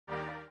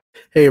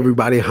Hey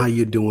everybody, how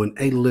you doing?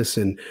 Hey,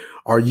 listen,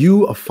 are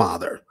you a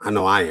father? I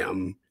know I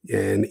am.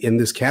 And in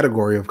this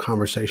category of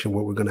conversation,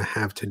 what we're going to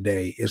have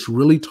today is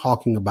really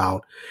talking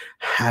about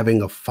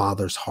having a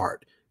father's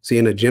heart. See,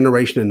 in a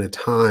generation and a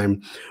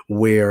time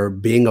where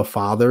being a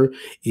father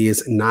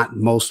is not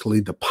mostly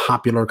the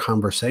popular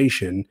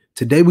conversation,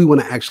 today we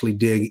want to actually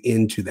dig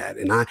into that.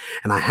 And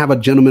I have a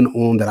gentleman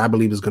on that I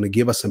believe is going to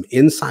give us some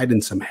insight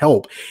and some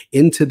help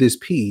into this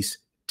piece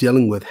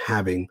dealing with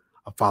having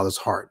a father's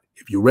heart.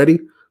 If you're ready,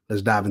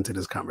 let's dive into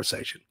this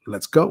conversation.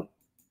 Let's go.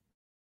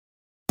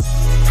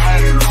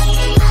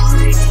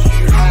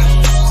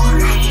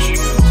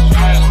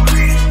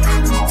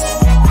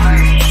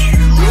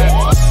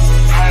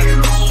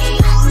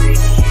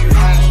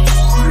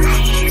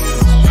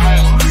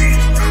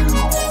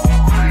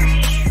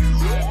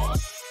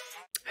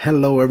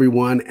 Hello,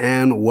 everyone,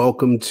 and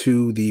welcome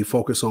to the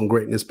Focus on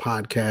Greatness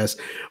podcast.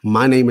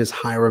 My name is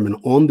Hiram, and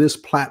on this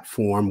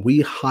platform,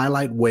 we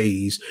highlight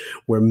ways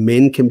where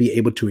men can be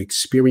able to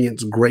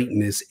experience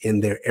greatness in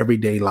their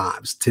everyday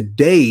lives.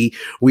 Today,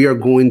 we are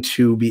going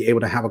to be able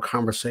to have a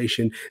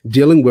conversation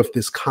dealing with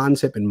this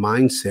concept and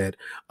mindset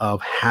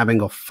of having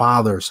a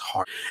father's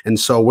heart. And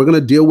so we're going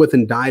to deal with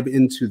and dive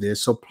into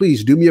this. So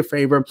please do me a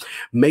favor,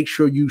 make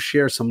sure you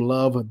share some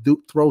love,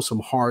 throw some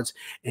hearts,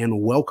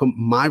 and welcome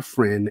my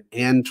friend,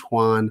 Antoine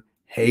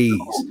Hayes.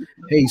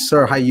 Hey,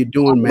 sir, how you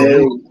doing,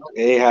 man?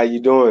 Hey, how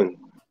you doing?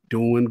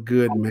 Doing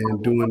good,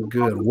 man. Doing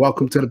good.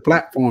 Welcome to the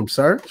platform,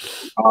 sir.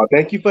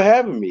 Thank you for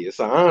having me. It's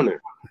an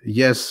honor.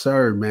 Yes,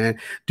 sir, man.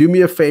 Do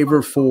me a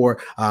favor for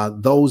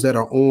those that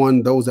are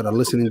on, those that are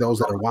listening, those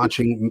that are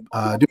watching.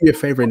 Do me a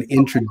favor and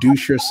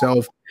introduce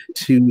yourself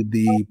to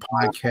the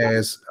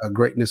podcast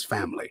Greatness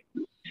family.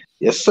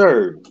 Yes,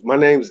 sir. My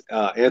name's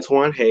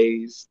Antoine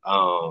Hayes.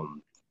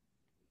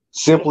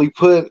 Simply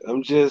put,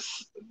 I'm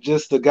just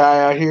a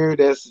guy out here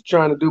that's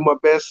trying to do my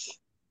best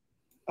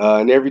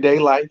in everyday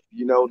life.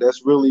 You know,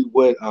 that's really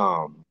what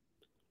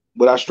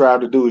I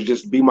strive to do is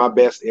just be my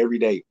best every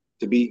day,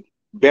 to be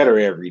better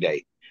every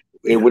day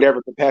in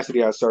whatever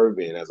capacity I serve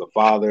in, as a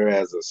father,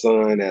 as a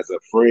son, as a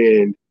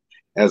friend,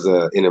 as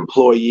an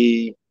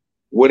employee,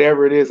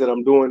 whatever it is that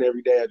I'm doing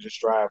every day. I just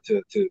strive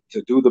to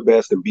do the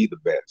best and be the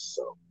best.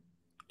 So.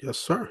 Yes,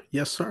 sir.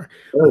 Yes, sir.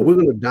 Well, we're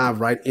going to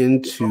dive right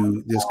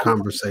into this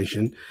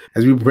conversation.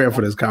 As we prepare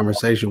for this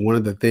conversation, one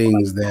of the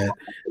things that,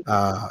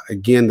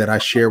 again, that I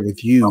share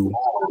with you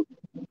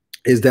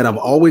is that I've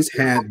always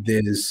had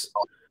this,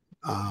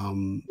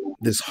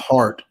 this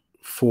heart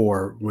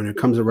for when it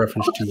comes to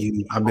reference to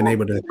you. I've been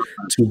able to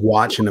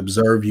watch and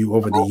observe you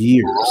over the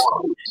years,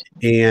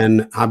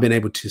 and I've been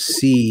able to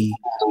see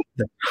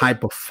the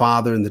type of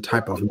father and the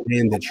type of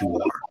man that you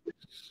are.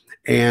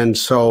 And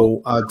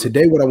so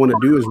today what I want to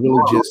do is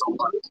really just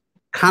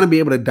kind of be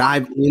able to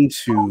dive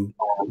into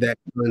that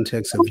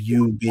context of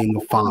you being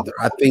a father.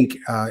 I think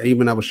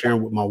even I was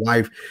sharing with my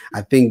wife,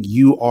 I think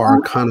you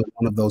are kind of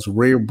one of those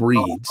rare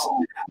breeds,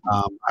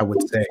 I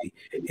would say.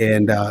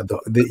 And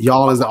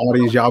y'all as the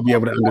audience, y'all be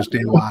able to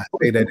understand why I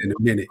say that in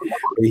a minute.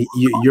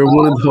 You're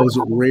one of those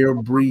rare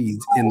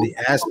breeds in the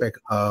aspect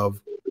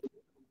of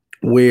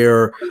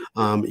where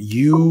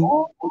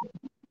you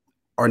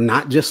are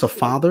not just a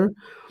father,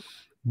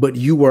 but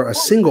you were a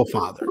single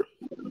father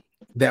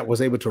that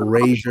was able to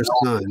raise your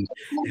son.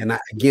 And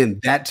again,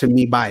 that to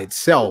me by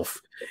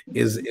itself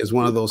is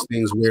one of those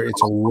things where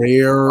it's a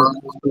rare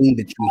thing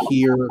that you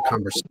hear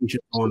conversation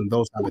on and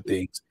those type of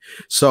things.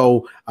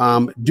 So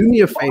do me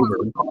a favor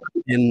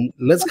and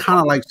let's kind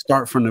of like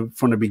start from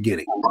the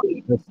beginning.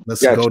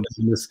 Let's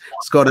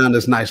go down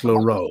this nice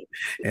little road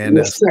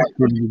and start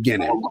from the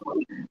beginning.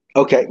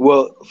 Okay.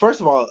 Well, first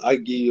of all, I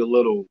give you a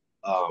little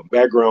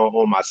background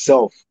on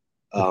myself.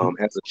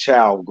 As a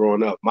child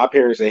growing up, my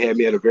parents, they had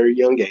me at a very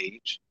young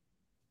age.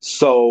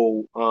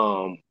 So,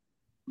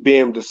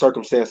 being the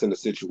circumstance and the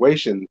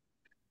situation,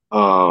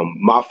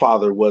 my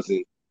father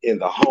wasn't in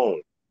the home,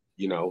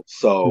 you know,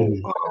 so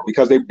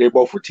because they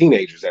both were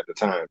teenagers at the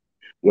time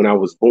when I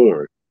was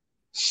born.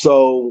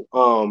 So,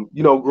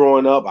 you know,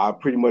 growing up, I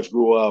pretty much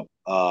grew up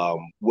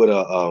with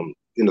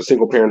in a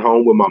single parent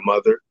home with my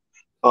mother.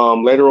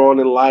 Later on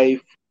in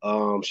life,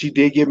 she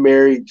did get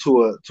married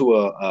to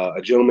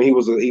a gentleman. He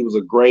was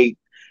a great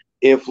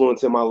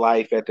influence in my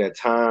life at that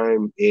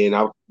time. And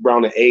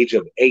around the age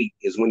of 8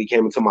 is when he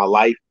came into my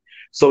life.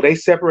 So they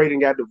separated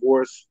and got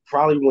divorced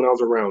probably when I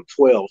was around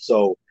 12.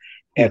 So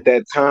at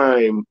that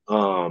time,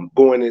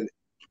 going in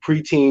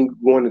preteen,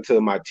 going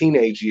into my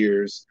teenage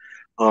years,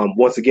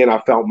 once again, I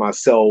found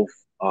myself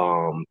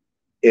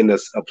in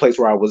a place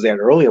where I was at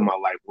early in my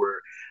life where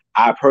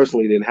I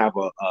personally didn't have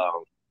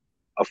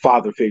a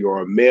father figure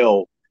or a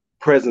male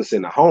presence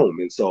in the home.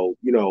 And so,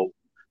 you know,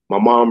 my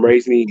mom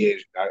raised me.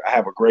 I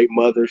have a great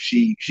mother.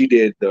 She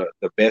did the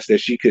best that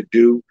she could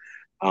do.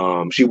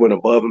 She went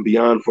above and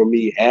beyond for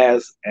me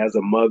as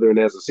a mother and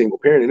as a single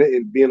parent.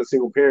 And being a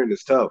single parent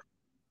is tough.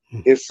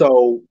 And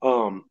so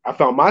I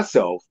found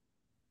myself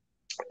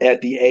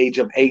at the age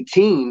of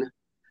 18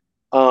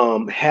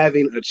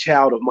 having a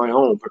child of my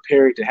own,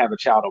 preparing to have a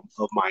child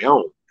of my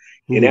own.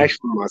 And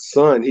actually, my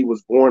son, he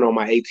was born on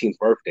my 18th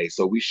birthday.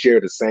 So we share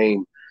the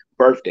same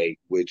birthday,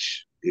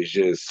 which is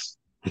just,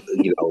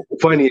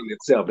 funny in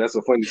itself. That's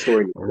a funny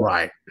story in itself.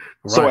 Right.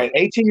 So Right. at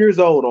 18 years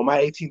old, on my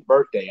 18th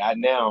birthday, I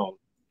now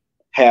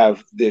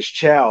have this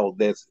child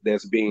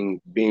that's being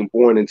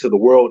born into the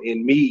world,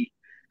 and me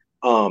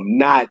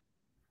not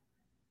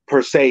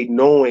per se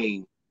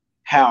knowing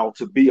how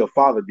to be a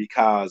father,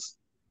 because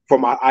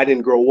I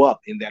didn't grow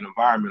up in that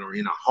environment or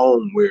in a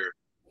home where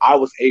I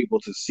was able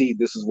to see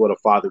this is what a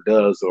father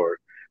does, or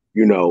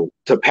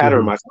to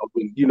pattern myself.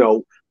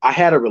 I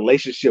had a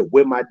relationship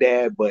with my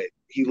dad, but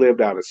he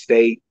lived out of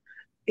state,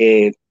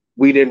 and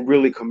we didn't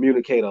really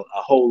communicate a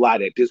whole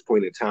lot at this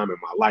point in time in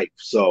my life.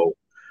 So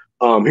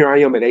here I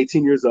am at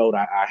 18 years old.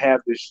 I have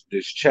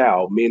this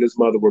child. Me and his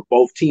mother were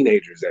both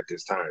teenagers at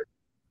this time.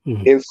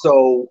 And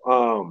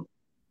so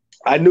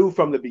I knew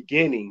from the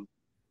beginning,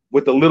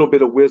 with a little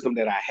bit of wisdom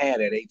that I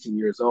had at 18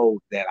 years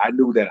old, that I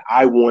knew that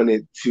I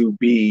wanted to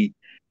be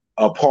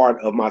a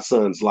part of my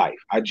son's life.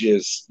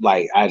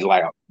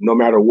 No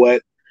matter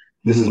what,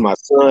 this is my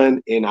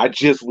son, and I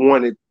just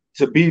wanted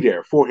to be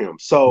there for him.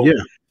 So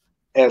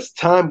as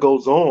time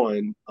goes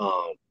on,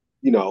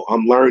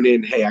 I'm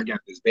learning, hey, I got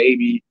this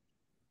baby.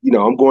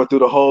 I'm going through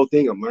the whole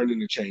thing. I'm learning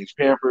to change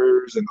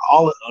Pampers and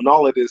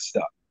all of this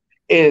stuff.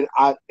 And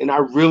I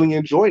really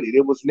enjoyed it.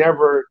 It was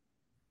never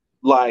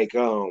like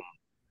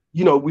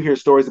we hear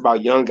stories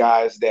about young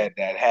guys that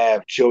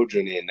have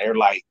children, and they're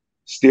like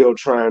still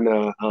trying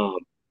to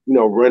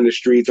run the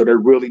streets, or they're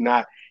really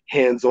not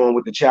hands on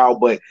with the child.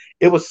 But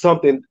it was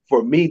something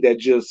for me that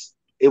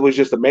it was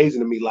just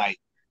amazing to me. Like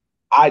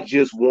I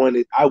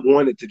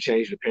wanted to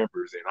change the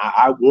Pampers, and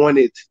I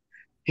wanted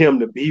him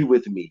to be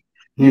with me,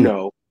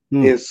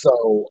 And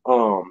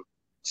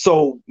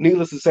so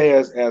needless to say,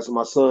 as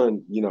my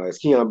son, as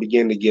Keon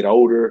began to get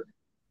older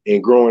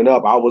and growing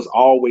up, I was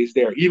always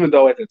there, even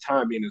though at the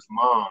time me and his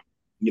mom,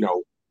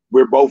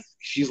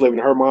 she's living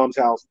in her mom's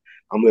house,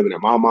 I'm living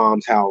at my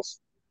mom's house.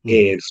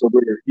 And so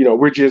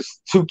we're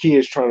just two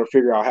kids trying to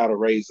figure out how to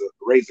raise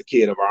a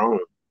kid of our own.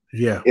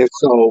 Yeah. And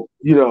so,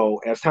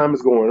 as time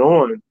is going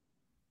on,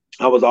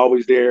 I was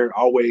always there,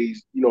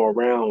 always,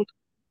 around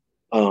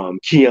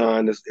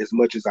Keon as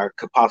much as I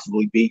could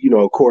possibly be.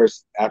 Of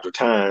course, after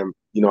time,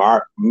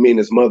 me and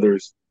his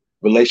mother's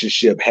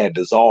relationship had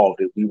dissolved.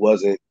 We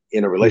wasn't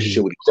in a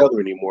relationship with each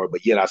other anymore,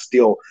 but yet I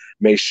still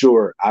made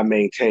sure I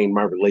maintained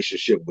my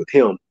relationship with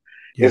him.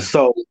 Yeah. And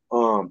so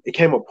it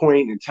came a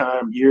point in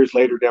time years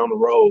later down the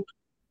road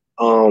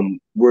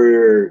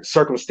where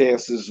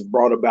circumstances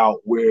brought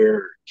about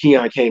where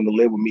Keon came to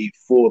live with me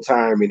full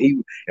time.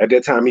 And at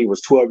that time, he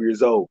was 12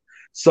 years old.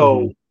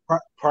 So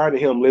prior to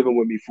him living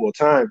with me full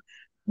time,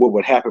 what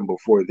would happen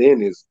before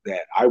then is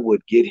that I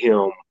would get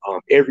him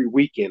every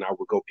weekend. I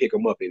would go pick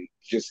him up and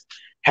just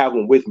have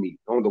him with me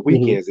on the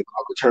weekends, and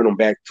I would turn him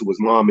back to his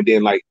mom. And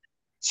then, like,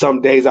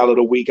 some days out of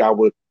the week, I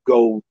would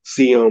go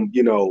see him,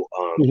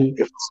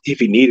 if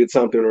he needed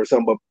something or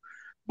something.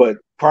 But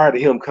prior to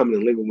him coming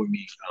and living with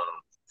me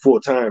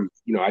full time,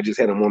 I just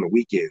had him on the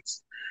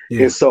weekends.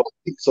 Yeah. And so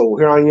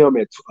here I am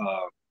at,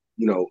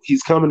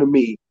 he's coming to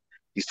me.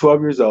 He's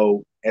 12 years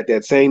old. At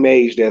that same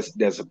age,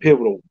 that's a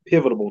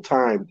pivotal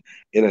time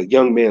in a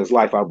young man's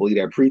life, I believe,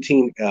 that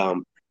preteen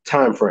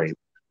time frame.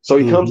 So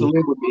he comes to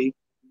live with me,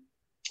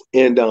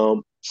 and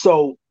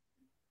so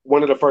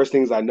one of the first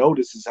things I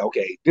noticed is,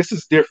 okay, this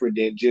is different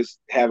than just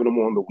having him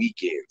on the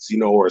weekends,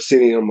 or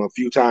sending him a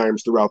few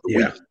times throughout the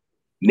week.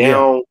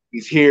 Now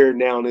he's here.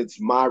 Now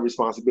it's my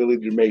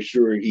responsibility to make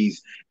sure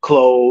he's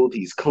clothed,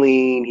 he's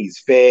clean, he's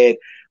fed.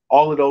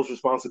 All of those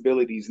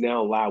responsibilities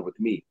now lie with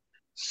me.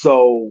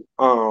 So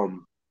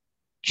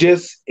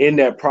just in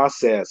that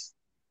process,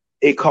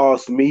 it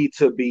caused me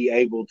to be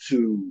able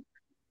to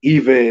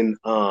even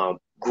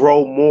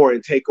grow more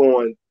and take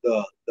on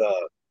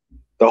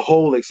the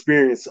whole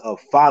experience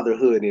of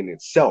fatherhood in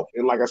itself.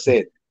 And like I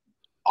said,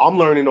 I'm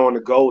learning on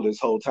the go this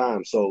whole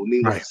time. So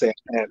needless to say,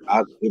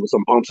 it was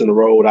some bumps in the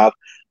road.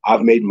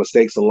 I've made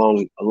mistakes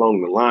along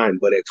the line.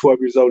 But at 12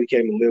 years old, he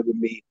came to live with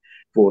me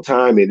full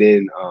time, and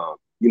then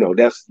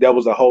that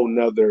was a whole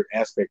nother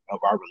aspect of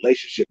our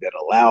relationship that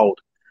allowed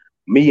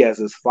me as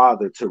his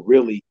father to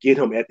really get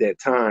him at that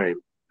time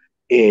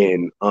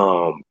and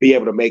be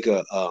able to make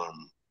I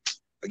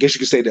guess you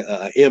could say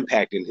the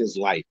impact in his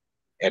life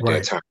at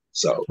that time.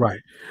 So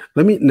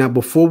let me now,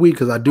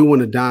 because I do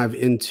want to dive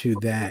into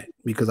that,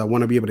 because I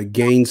want to be able to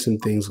gain some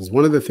things. Because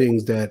one of the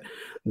things that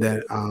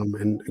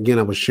and again,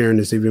 I was sharing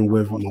this even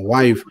with my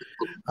wife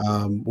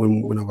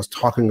when I was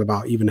talking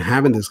about even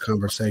having this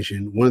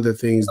conversation. One of the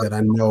things that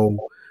I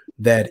know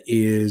that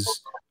is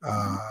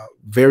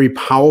very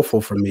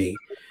powerful for me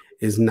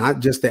is not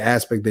just the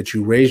aspect that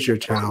you raised your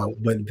child,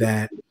 but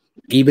that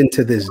even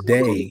to this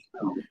day,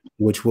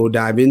 which we'll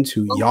dive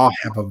into, y'all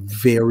have a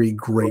very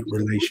great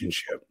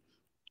relationship.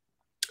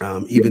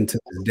 Even to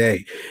this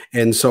day.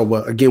 And so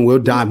again, we'll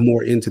dive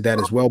more into that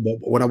as well. But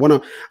what I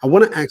want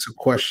to ask a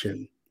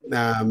question.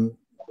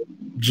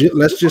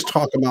 Let's just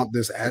talk about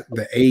this at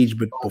the age,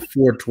 but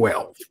before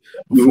 12,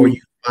 before you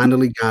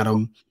finally got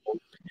him.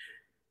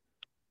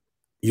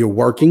 you're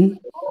working.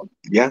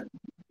 Yeah.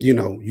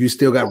 You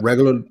still got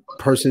regular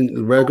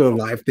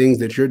life things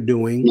that you're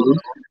doing.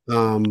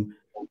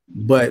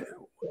 But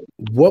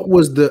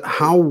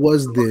how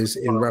was this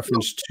in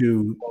reference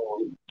to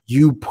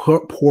you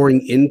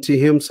pouring into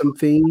him some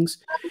things,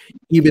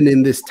 even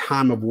in this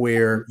time of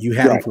where you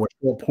had him Right. for a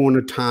short point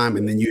of time,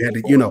 and then you had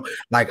to,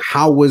 like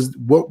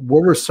what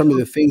were some of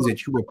the things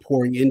that you were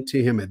pouring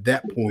into him at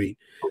that point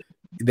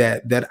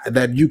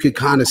that you could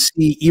kind of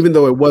see, even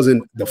though it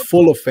wasn't the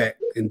full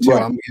effect until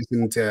Right. I'm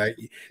guessing to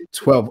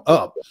 12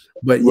 up,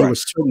 but it Right.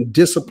 was certain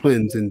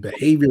disciplines and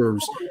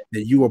behaviors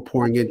that you were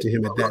pouring into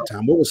him at that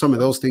time. What were some of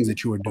those things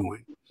that you were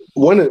doing?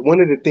 One of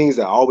the things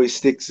that always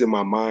sticks in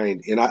my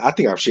mind, and I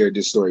think I've shared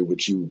this story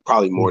with you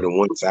probably more than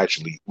once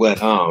actually, but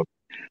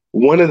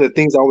one of the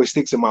things that always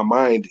sticks in my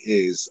mind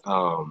is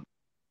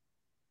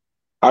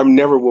I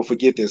never will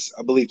forget this.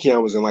 I believe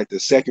Keon was in like the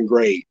second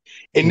grade,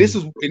 and this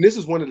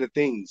is one of the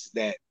things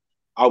that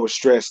I would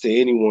stress to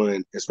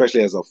anyone,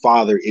 especially as a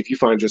father, if you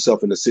find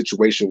yourself in a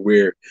situation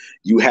where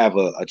you have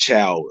a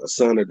child, a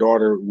son or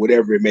daughter,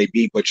 whatever it may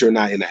be, but you're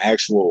not in an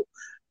actual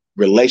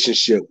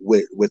relationship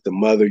with the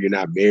mother, you're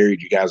not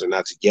married, you guys are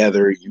not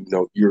together,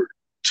 you're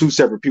two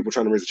separate people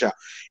trying to raise a child,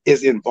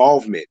 is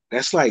involvement.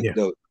 That's like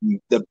Yeah.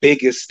 the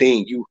biggest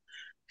thing. You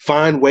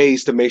find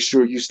ways to make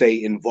sure you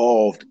stay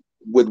involved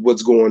with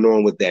what's going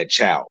on with that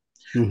child.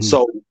 Mm-hmm.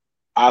 So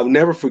I'll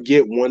never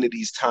forget one of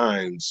these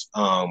times.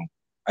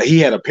 He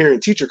had a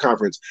parent teacher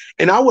conference,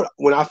 and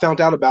when I found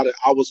out about it,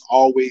 I was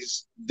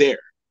always there.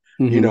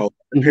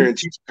 Mm-hmm. Parent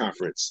teacher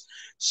conference.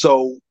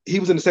 So he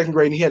was in the second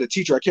grade, and he had a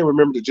teacher. I can't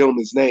remember the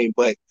gentleman's name,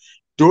 but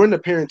during the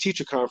parent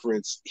teacher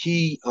conference,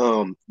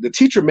 the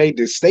teacher made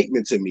this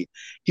statement to me.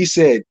 He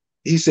said,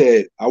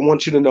 I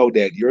want you to know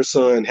that your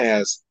son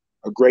has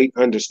a great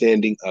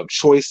understanding of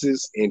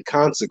choices and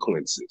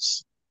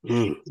consequences.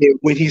 Mm.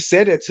 When he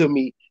said that to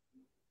me,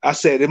 I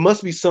said, it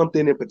must be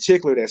something in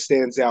particular that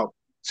stands out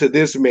to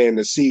this man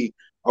to see,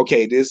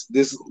 okay, this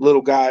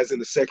little guy's in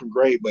the second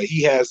grade, but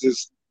he has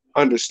this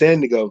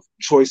understanding of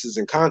choices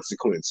and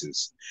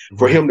consequences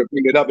for him Right. to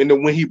bring it up. And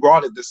then when he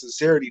brought it, the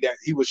sincerity that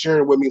he was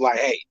sharing with me, like,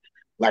 hey,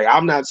 like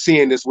I'm not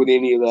seeing this with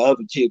any of the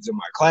other kids in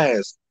my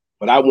class,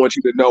 but I want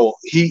you to know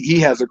he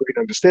has a great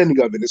understanding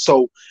of it. And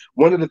so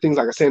one of the things,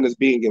 like I said, is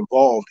being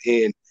involved.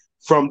 And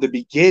from the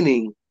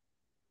beginning,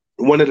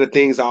 one of the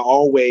things I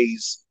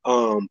always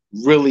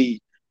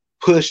really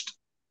pushed,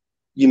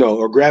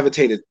 or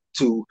gravitated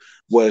to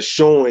was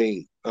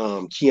showing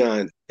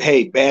Keon,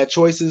 hey, bad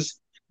choices,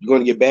 you're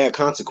going to get bad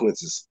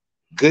consequences.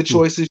 Good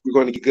choices, you're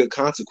going to get good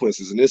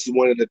consequences. And this is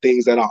one of the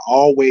things that I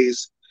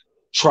always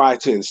try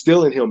to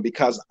instill in him,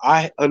 because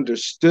I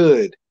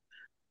understood,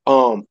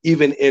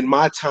 even in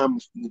my time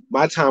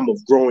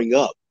of growing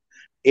up,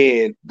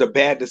 and the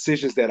bad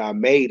decisions that I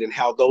made and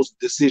how those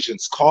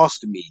decisions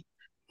cost me.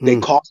 They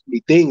cost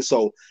me things.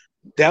 So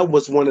that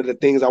was one of the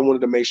things I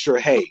wanted to make sure,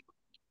 hey,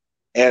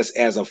 as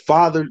a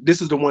father,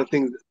 this is the one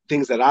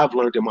things that I've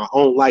learned in my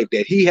own life,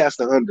 that he has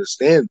to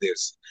understand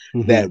this,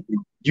 that Mm-hmm.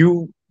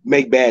 you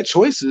make bad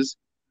choices,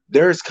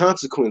 there's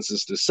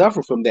consequences to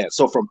suffer from that.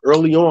 So from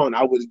early on,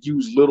 I would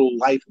use little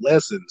life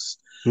lessons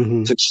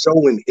Mm-hmm. to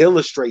show and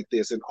illustrate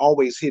this, and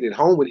always hit it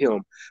home with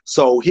him,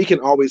 so he can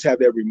always have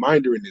that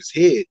reminder in his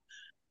head.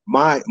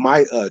 My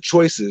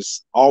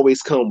choices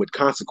always come with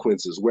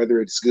consequences,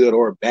 whether it's good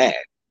or bad.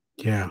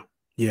 Yeah.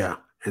 Yeah.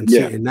 And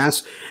Yeah. see,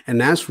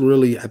 and that's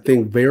really, I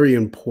think, very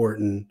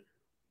important,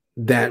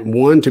 that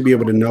one, to be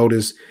able to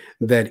notice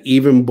that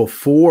even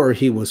before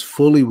he was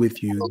fully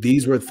with you,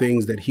 these were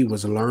things that he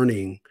was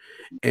learning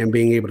and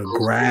being able to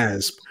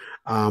grasp,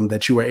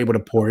 that you were able to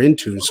pour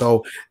into.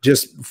 So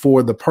just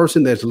for the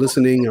person that's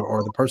listening,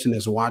 or the person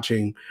that's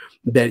watching,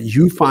 that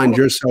you find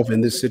yourself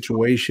in this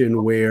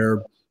situation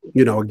where,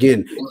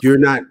 again, you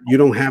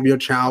don't have your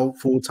child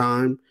full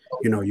time.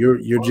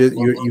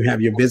 You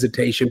have your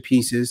visitation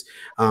pieces,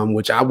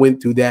 which I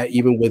went through that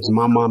even with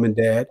my mom and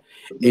dad.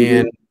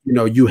 Mm-hmm. And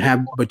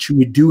but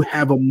you do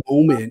have a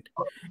moment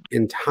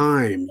in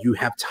time. You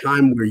have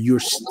time where you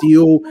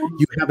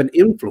have an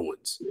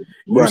influence.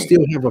 You Right.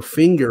 still have a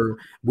finger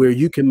where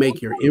you can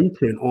make your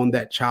imprint on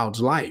that child's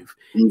life.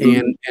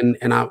 Mm-hmm.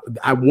 And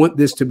I want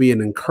this to be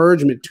an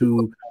encouragement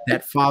to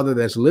that father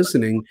that's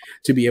listening,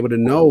 to be able to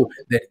know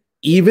that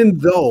even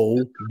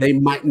though they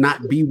might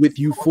not be with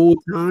you full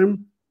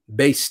time,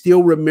 they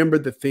still remember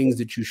the things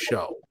that you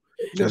show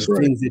and the That's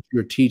right. things that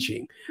you're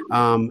teaching.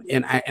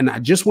 And I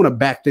just want to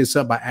back this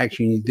up by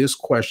asking you this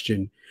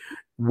question.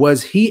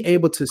 Was he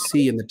able to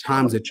see, in the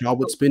times that y'all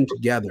would spend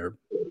together,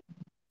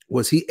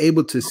 was he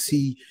able to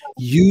see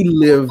you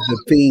live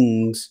the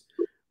things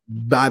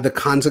by the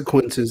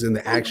consequences and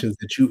the actions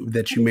that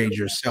you made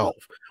yourself?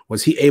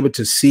 Was he able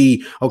to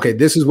see, okay,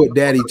 this is what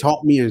daddy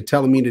taught me and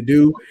telling me to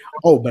do?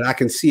 Oh, but I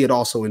can see it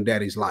also in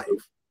daddy's life.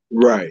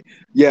 Right.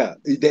 Yeah.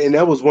 And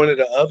that was one of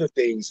the other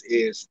things,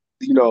 is,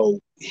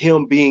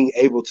 him being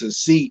able to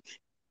see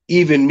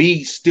even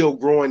me still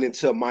growing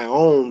into my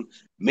own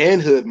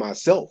manhood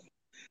myself.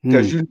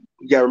 Because Hmm.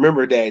 you got to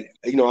remember that,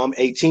 I'm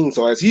 18.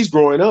 So as he's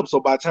growing up, so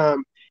by the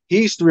time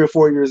he's 3 or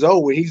 4 years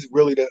old, when he's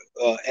really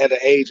at an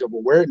age of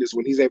awareness,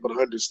 when he's able to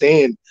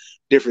understand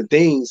different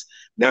things.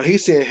 Now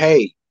he's saying,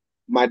 hey,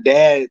 my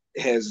dad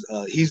has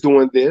he's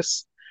doing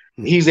this.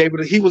 He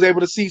was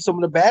able to see some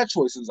of the bad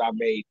choices I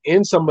made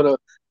and some of the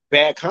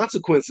bad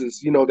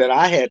consequences, that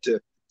I had to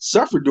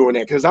suffer doing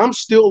that, because I'm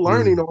still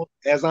learning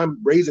as I'm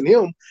raising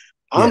him.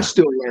 I'm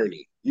still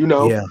learning,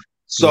 Yeah.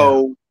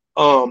 So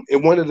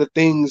and one of the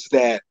things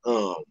that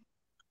I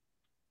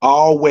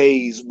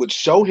always would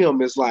show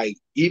him is, like,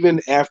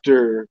 even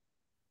after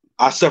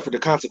I suffered the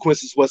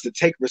consequences, was to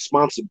take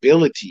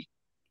responsibility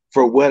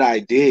for what I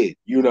did,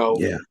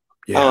 Yeah.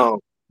 Yeah.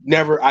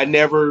 I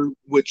never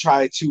would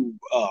try to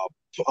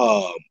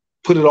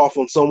put it off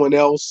on someone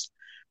else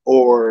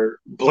or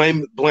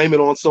blame it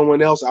on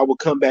someone else. I would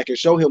come back and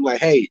show him, like,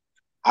 hey,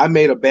 I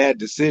made a bad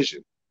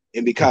decision.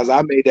 And because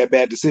I made that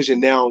bad decision,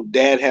 now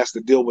dad has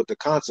to deal with the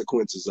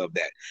consequences of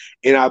that.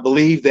 And I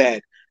believe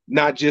that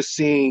not just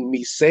seeing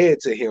me say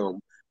it to him,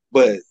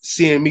 but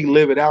seeing me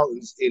live it out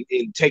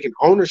and taking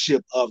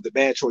ownership of the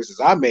bad choices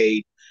I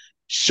made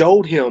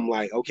showed him,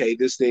 like, okay,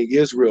 this thing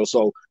is real.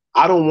 So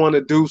I don't want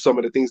to do some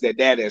of the things that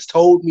dad has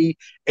told me,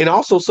 and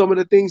also some of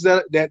the things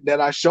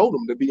that I showed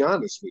him, to be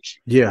honest with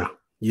you. Yeah.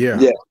 Yeah.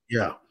 Yeah.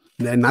 Yeah.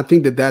 And I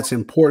think that that's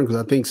important,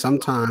 because I think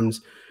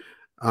sometimes,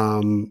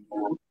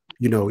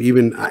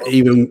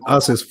 even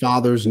us as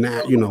fathers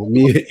now,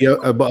 me,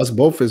 us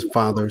both as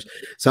fathers,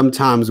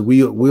 sometimes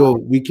we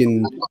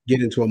can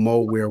get into a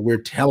mode where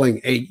we're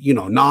telling, hey,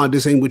 nah,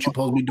 this ain't what you're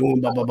supposed to be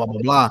doing, blah, blah, blah,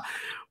 blah, blah.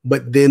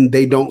 But then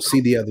they don't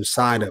see the other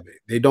side of it.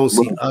 They don't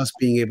see us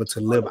being able to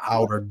live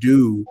out or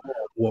do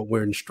what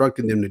we're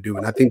instructing them to do.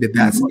 And I think that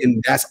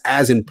that's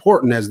as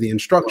important as the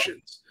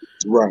instructions.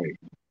 Right.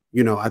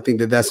 I think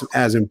that that's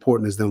as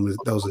important as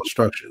those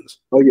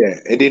instructions. Oh yeah.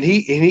 And then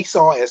he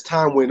saw, as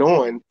time went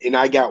on and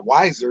I got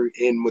wiser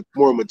and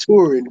more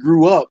mature and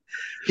grew up,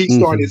 he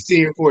started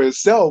seeing for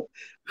himself.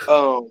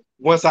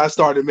 Once I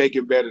started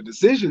making better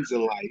decisions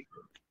in life,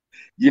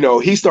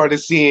 he started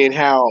seeing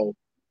how,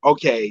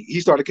 okay, he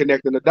started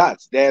connecting the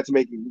dots. Dad's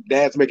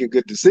making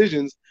good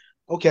decisions.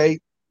 Okay,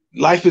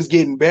 life is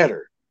getting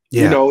better.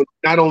 Yeah.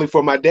 Not only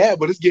for my dad,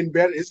 but it's getting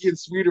better. It's getting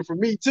sweeter for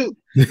me too.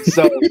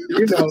 So,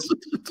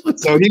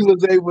 so he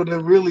was able to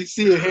really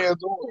see it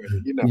hands on,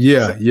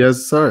 Yeah. So, Yes,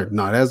 sir.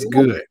 No, that's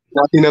good.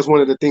 I think that's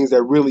one of the things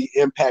that really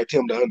impact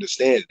him to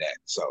understand that.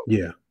 So,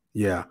 Yeah.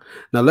 Yeah.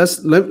 Now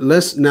let's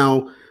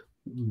now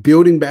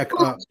building back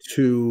up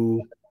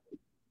to,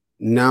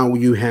 now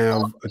you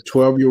have a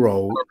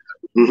 12-year-old.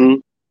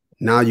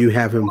 Now you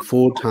have him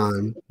full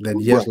time.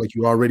 That, yes, like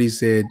you already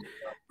said,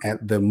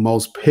 at the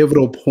most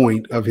pivotal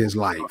point of his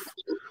life.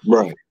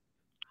 Right.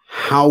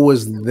 How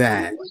was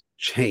that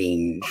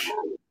change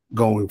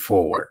going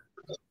forward?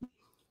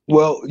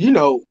 Well,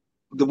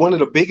 one of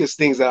the biggest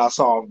things that I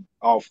saw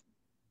off,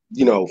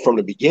 from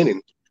the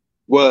beginning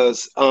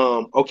was,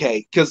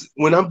 okay, because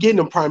when I'm getting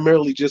them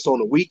primarily just on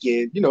the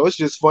weekend, it's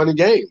just fun and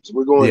games.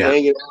 We're going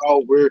hanging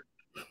out, we're,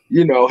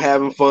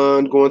 having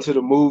fun, going to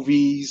the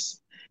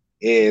movies.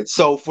 And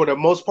so for the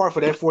most part,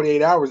 for that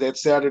 48 hours, that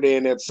Saturday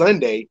and that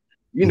Sunday,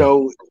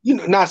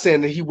 not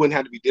saying that he wouldn't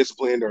have to be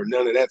disciplined or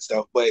none of that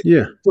stuff, but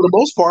for the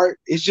most part,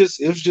 it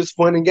was just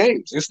fun and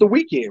games. It's the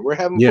weekend. We're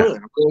having fun.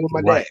 I'm going with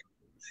my dad.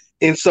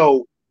 And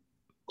so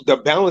the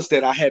balance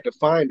that I had to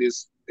find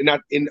is, and I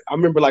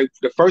remember, like,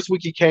 the first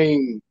week he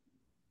came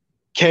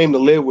to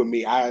live with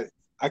me, I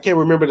can't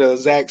remember the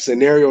exact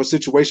scenario or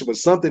situation, but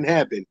something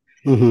happened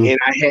and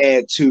I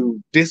had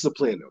to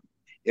discipline him.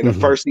 And the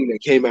first thing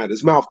that came out of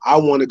his mouth, I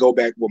want to go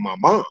back with my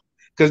mom.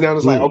 Because now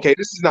it's like, okay,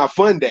 this is not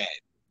fun, Dad.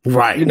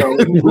 Right.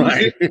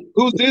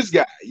 Who's this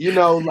guy?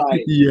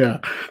 Like, yeah.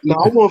 No,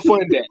 I want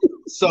fun, Dad.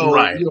 So,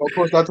 of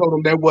course, I told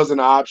him that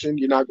wasn't an option.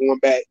 You're not going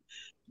back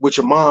with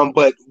your mom.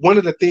 But one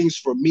of the things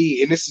for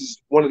me, and this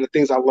is one of the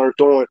things I learned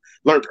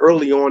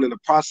early on in the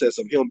process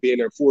of him being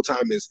there full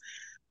time, is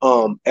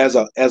as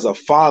a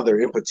father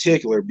in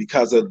particular,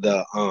 because of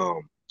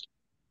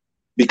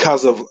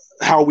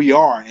how we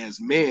are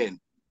as men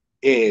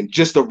and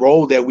just the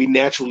role that we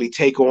naturally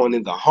take on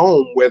in the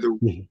home, whether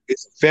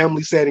it's a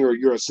family setting or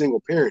you're a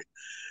single parent.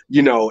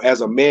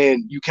 As a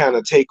man, you kind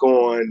of take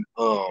on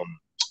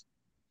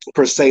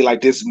per se,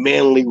 like, this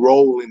manly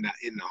role in the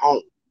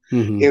home.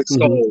 And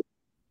so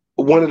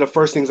one of the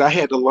first things I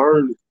had to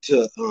learn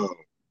to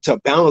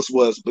balance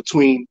was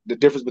the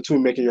difference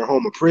between making your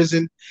home a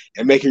prison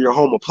and making your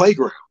home a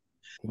playground.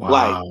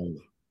 Wow. Like,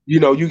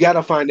 you got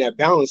to find that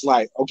balance.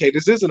 Like, okay,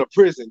 this isn't a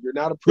prison. You're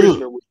not a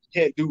prisoner. You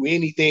can't do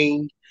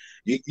anything.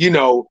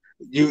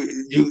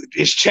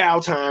 It's chow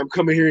time.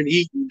 Come in here and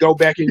eat and go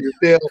back in your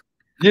cell.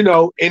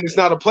 And it's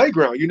not a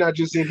playground. You're not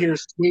just in here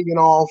swinging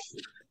off,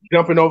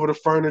 jumping over the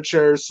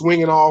furniture,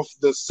 swinging off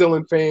the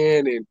ceiling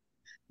fan, and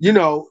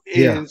so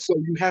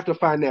you have to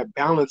find that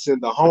balance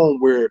in the home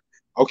where,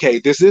 okay,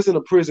 this isn't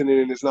a prison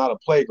and it's not a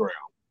playground.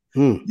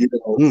 And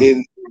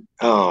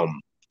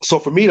so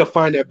for me to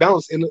find that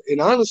balance, and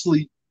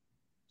honestly,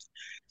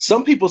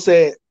 some people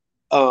said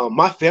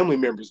my family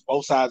members,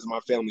 both sides of my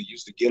family,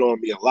 used to get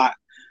on me a lot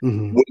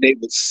when they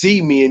would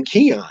see me and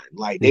Keon.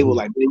 Like they were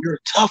like, man, you're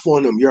tough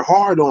on them, you're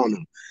hard on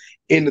them.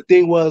 And the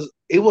thing was,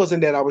 it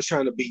wasn't that I was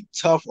trying to be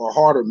tough or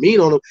hard or mean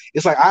on him.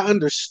 It's like I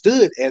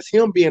understood, as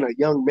him being a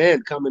young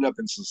man coming up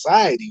in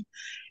society,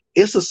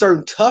 it's a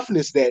certain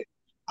toughness that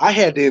I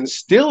had to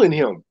instill in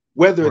him,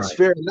 whether it's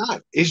fair or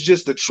not. It's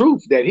just the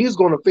truth that he's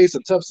going to face a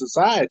tough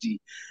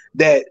society,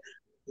 that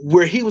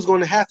where he was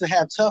going to have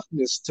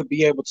toughness to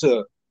be able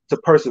to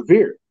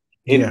persevere.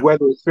 And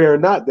whether it's fair or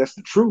not, that's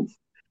the truth.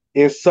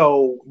 And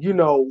so, you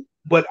know,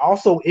 but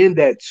also in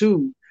that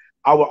too,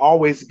 I would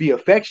always be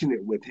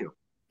affectionate with him.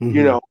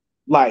 You know,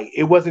 like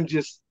it wasn't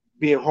just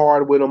being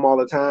hard with him all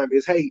the time.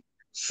 It's, hey,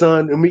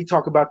 son, and we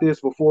talk about this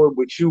before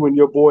with you and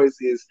your boys,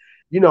 is,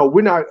 you know,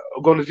 we're not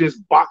going to just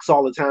box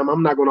all the time.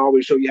 I'm not going to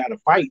always show you how to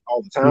fight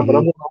all the time, but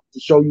I'm going to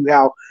show you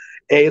how,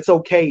 hey, it's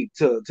okay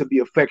to be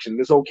affectionate.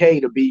 It's okay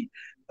to be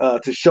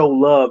to show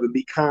love and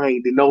be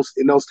kind and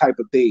those type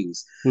of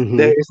things.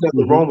 There is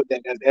nothing wrong with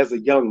that as a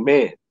young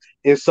man.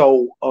 And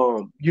so,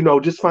 you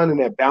know, just finding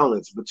that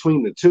balance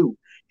between the two,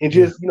 and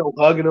just, you know,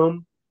 hugging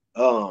them,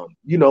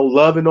 you know,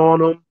 loving on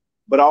them,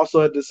 but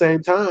also at the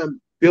same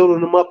time building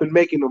them up and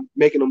making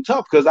them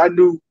tough, because I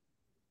knew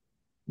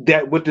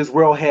that what this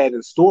world had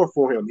in store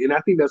for him. And I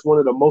think that's one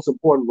of the most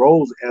important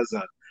roles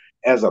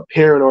as a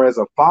parent or as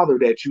a father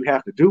that you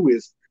have to do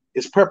is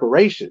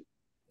preparation.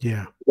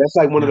 Yeah, that's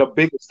like one of the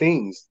biggest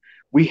things.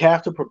 We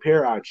have to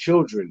prepare our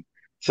children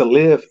to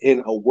live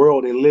in a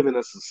world and live in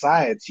a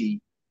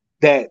society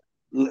that,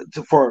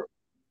 for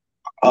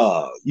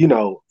you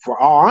know, for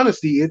all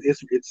honesty,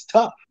 it's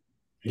tough.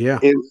 Yeah.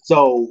 And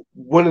so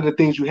one of the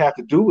things you have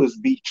to do is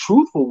be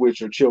truthful with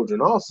your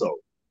children also.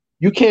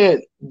 You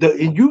can't,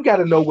 and you got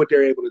to know what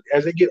they're able to,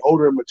 as they get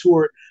older and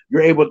mature,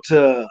 you're able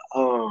to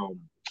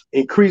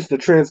increase the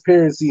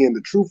transparency and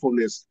the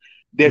truthfulness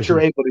that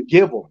you're able to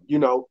give them, you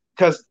know,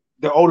 because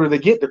the older they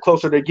get, the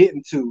closer they're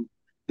getting to,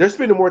 they're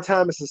spending more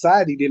time in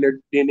society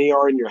than they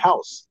are in your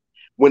house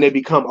when they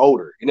become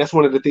older. And that's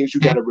one of the things you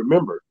got to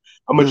remember.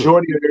 A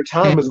majority of their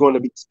time is going to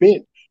be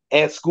spent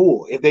at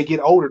school. If they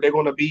get older, they're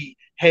going to be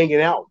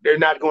hanging out. They're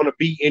not going to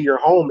be in your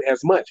home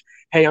as much.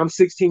 Hey, I'm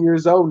 16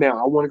 years old now.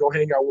 I want to go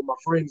hang out with my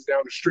friends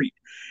down the street.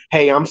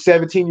 Hey, I'm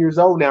 17 years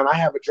old now and I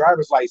have a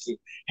driver's license.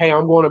 Hey,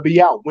 I'm going to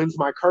be out. When's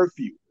my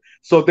curfew?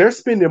 So they're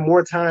spending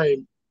more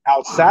time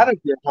outside of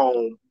your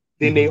home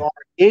than they are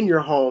in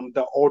your home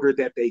the older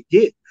that they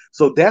get.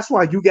 So that's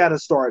why you got to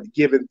start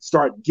giving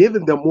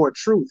them more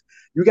truth.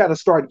 You got to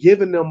start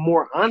giving them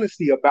more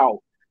honesty about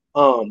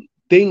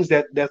things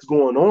that's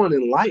going on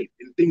in life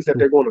and things that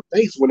they're going to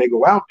face when they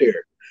go out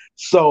there.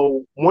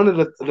 So one of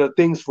the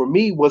things for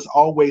me was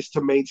always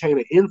to maintain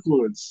an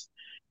influence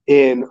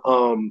in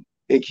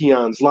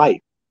Keon's life,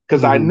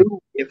 because I knew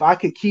if I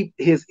could keep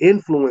his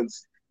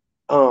influence,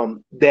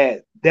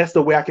 that's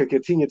the way I could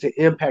continue to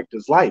impact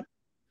his life.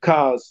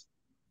 Because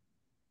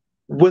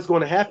what's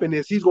going to happen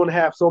is he's going to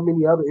have so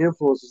many other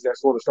influences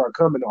that's going to start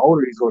coming the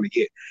older he's going to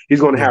get. He's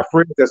going to have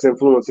friends that's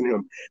influencing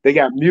him. They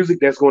got music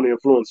that's going to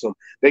influence him.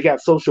 They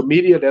got social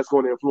media that's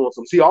going to influence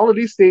him. See, all of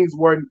these things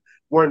weren't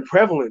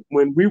prevalent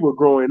when we were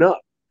growing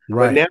up.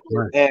 Right. But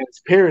now,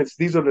 as parents,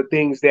 these are the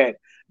things that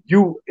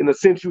you, in a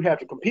sense, you have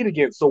to compete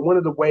against. So one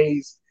of the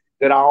ways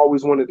that I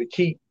always wanted to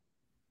keep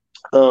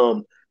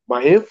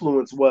my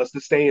influence was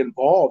to stay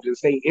involved and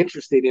stay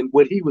interested in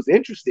what he was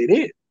interested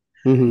in.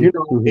 You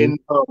know, and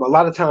a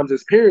lot of times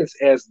as parents,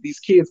 as these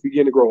kids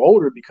begin to grow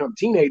older, become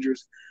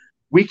teenagers,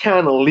 we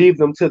kind of leave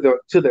them to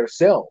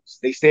themselves.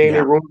 They stay in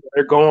their room,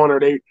 they're gone,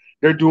 or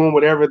they're doing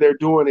whatever they're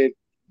doing, and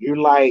you're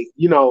like,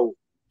 you know,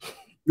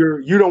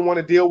 you don't want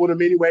to deal with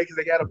them anyway because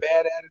they got a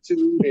bad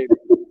attitude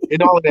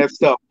and all of that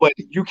stuff. But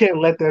you can't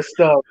let that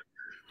stuff,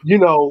 you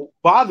know,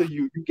 bother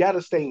you. You got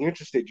to stay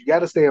interested. You got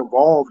to stay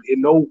involved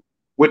and know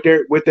what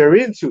they're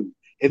into,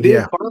 and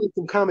then find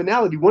some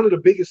commonality. One of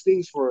the biggest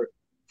things for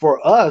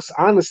us,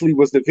 honestly,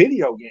 was the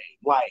video game,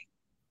 like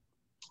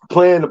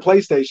playing the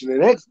PlayStation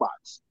and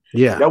Xbox.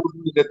 Yeah, that was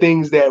one of the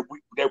things that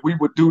we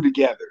would do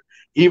together,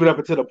 even up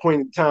until the point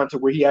in time to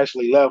where he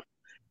actually left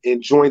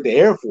and joined the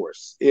Air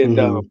Force. And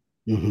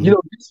you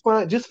know,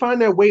 just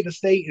find that way to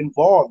stay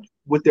involved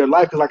with their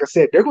life, because, like I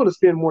said, they're going to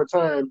spend more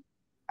time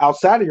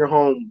outside of your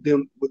home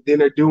than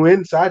they do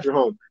inside your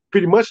home.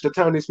 Pretty much the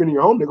time they spend in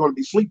your home, they're going to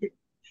be sleeping.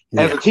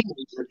 As a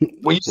teenager,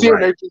 when you see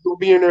them, they're just going to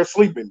be in there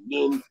sleeping.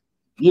 And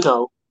you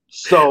know.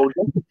 So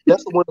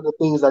that's one of the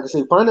things, like I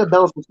say, find that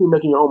balance between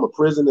making your home a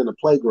prison and a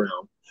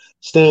playground,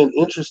 staying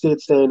interested,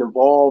 staying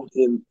involved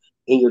in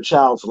your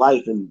child's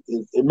life, and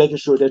making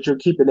sure that you're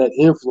keeping that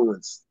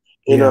influence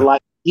in their life,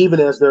 even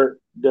as they're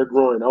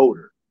growing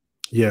older.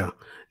 Yeah.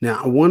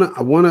 Now I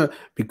wanna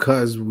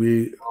because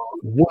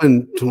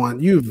Antoine,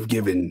 you've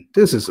given,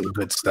 this is some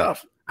good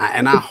stuff.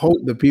 And I hope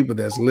the people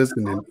that's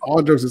listening,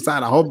 all jokes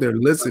aside, I hope they're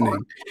listening,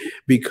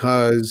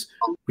 because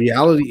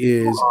reality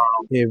is,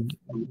 if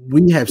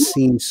we have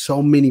seen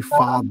so many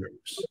fathers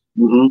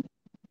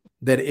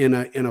that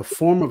in a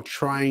form of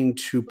trying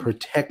to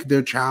protect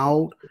their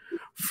child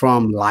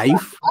from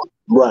life,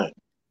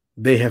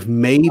 they have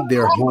made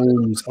their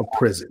homes a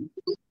prison.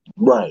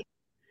 Right.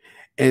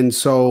 And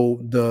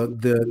so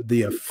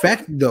the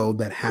effect though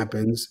that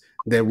happens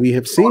that we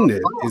have seen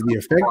this is the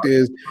effect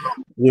is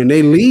when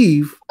they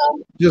leave,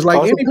 just like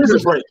it's a any prison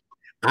person. break.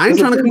 I ain't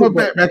trying to come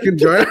back in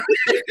jail.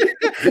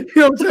 You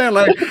know what I'm saying?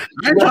 Like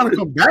I ain't trying to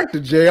come back to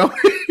jail.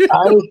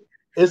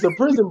 It's a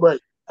prison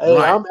break. Hey,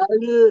 right. I'm out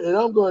here and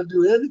I'm going to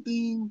do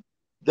everything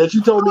that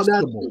you told me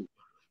not to do.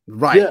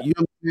 Right. Yeah. You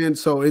know what I'm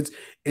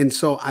saying?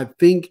 So I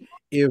think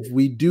if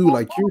we do,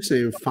 like you're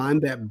saying,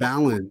 find that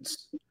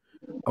balance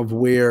of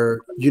where,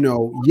 you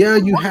know, yeah,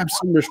 you have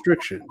some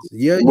restrictions.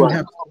 Yeah, you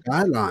have some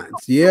guidelines.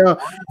 Yeah,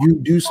 you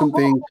do some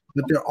things,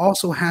 but there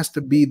also has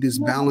to be this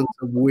balance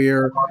of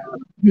where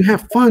you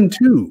have fun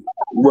too.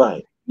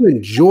 Right. You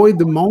enjoy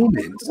the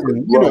moments.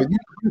 And you know,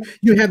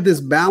 you have this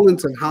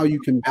balance of how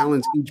you can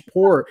balance each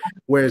part,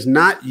 where it's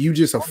not you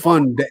just a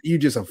fun dad.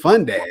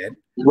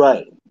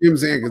 Right. You know what I'm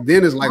saying? Because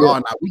then it's like, oh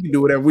no, we can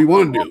do whatever we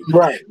want to do.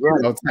 Right. You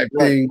know, type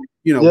thing.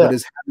 You know, but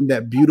it's having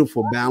that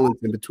beautiful balance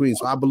in between.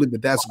 So I believe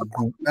that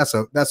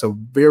that's a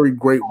very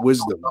great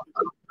wisdom.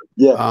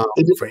 Yeah.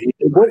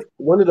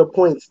 One of the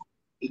points,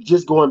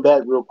 just going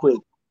back real quick,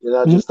 and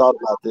I just thought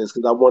about this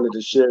because I wanted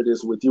to share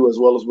this with you as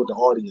well as with the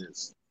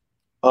audience.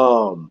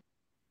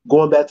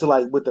 Going back to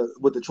like with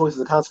the choices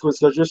and consequences,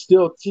 because you're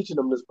still teaching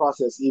them this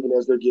process even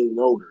as they're getting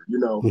older, you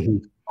know.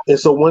 And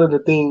so one of the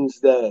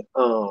things that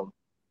I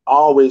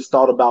always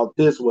thought about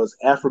this was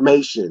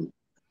affirmation.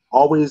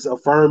 Always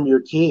affirm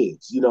your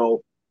kids, you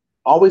know,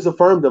 always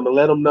affirm them and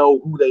let them know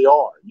who they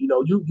are. You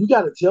know, you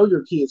got to tell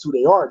your kids who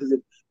they are, because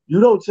if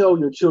you don't tell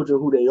your children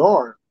who they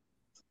are,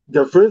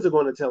 their friends are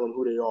going to tell them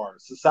who they are.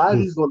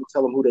 Society is going to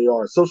tell them who they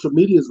are. Social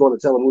media is going to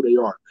tell them who they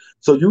are.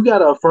 So you got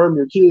to affirm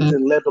your kids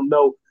and let them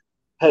know,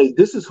 hey,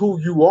 this is who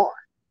you are.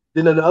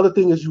 Then the other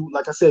thing is, you,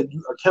 like I said,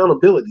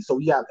 accountability. So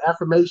you have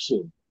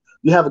affirmation,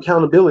 you have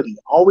accountability.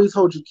 Always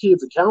hold your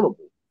kids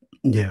accountable.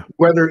 Yeah.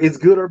 Whether it's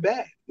good or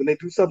bad. When they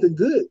do something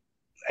good,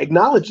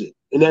 acknowledge it.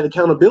 And that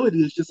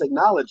accountability is just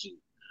acknowledging,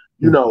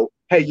 you know,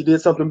 hey, you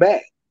did something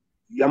bad.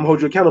 I'm gonna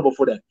hold you accountable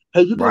for that.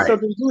 Hey, you did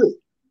something good.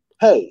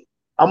 Hey,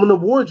 I'm gonna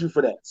award you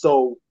for that.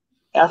 So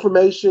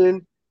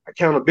affirmation,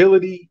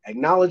 accountability,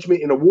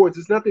 acknowledgement, and awards.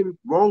 There's nothing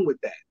wrong with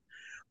that.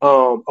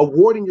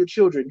 Awarding your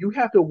children, you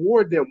have to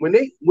award them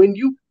when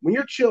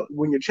your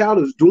child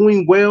is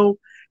doing well.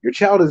 Your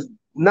child is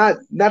not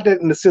that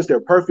in the sense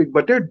they're perfect,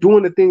 but they're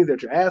doing the things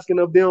that you're asking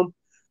of them.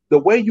 The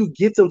way you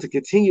get them to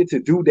continue to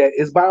do that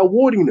is by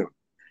awarding them.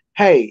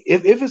 Hey,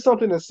 if it's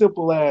something as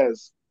simple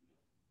as,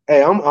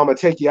 hey, I'm gonna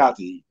take you out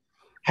to eat.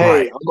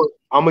 Hey,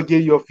 I'm gonna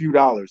give you a few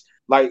dollars.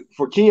 Like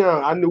for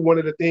Keon, I knew one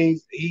of the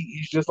things,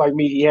 he's just like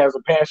me. He has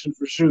a passion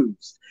for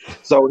shoes.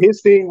 So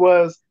his thing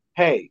was,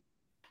 hey,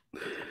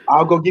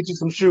 I'll go get you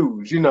some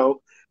shoes, you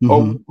know,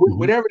 or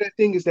whatever that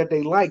thing is that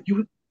they like.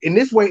 You in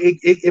this way,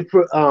 it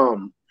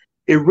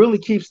really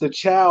keeps the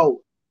child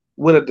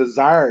with a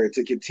desire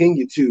to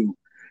continue to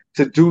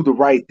do the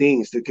right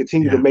things, to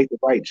continue to make the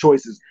right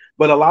choices.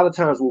 But a lot of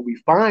times what we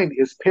find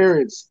is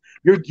parents,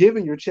 you're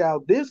giving your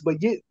child this,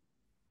 but yet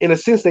in a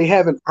sense they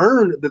haven't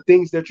earned the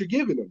things that you're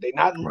giving them. They're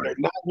not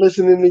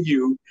listening to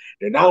you,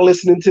 they're not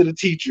listening to the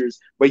teachers,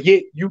 but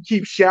yet you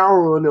keep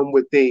showering them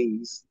with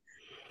things,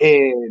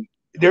 and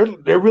they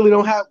really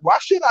don't have. Why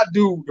should I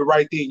do the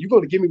right thing? You're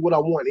going to give me what I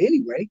want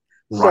anyway.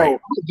 So I'll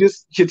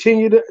just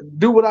continue to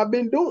do what I've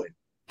been doing.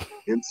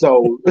 And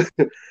so,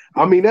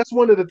 I mean, that's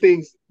one of the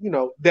things, you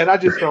know, that I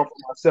just found for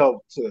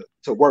myself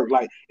to work.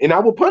 Like, and I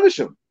will punish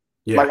them.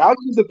 Yeah. Like, I'll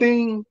use the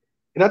thing,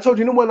 and I told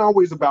you, it wasn't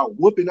always about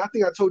whooping. I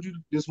think I told you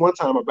this one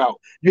time about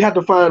you have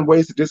to find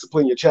ways to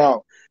discipline your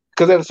child,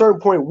 because at a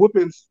certain point,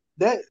 whoopings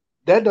that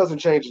doesn't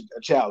change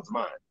a child's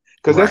mind,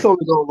 because that's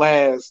only going to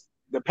last.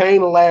 The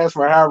pain will last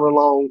for however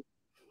long,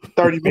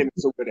 30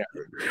 minutes or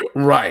whatever.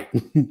 Right.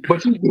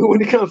 But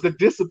when it comes to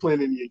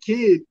disciplining your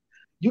kid,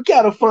 you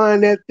got to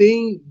find that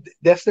thing.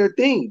 That's their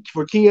thing.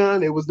 For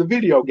Keon, it was the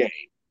video game.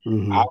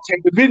 I'll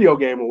take the video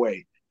game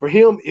away. For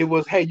him, it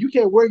was, hey, you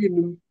can't wear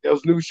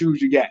those new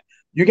shoes you got.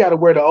 You got to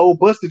wear the old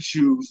busted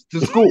shoes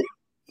to school.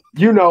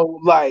 You know,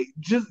 like,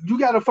 just you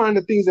got to find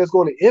the things that's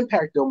going to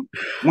impact them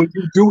when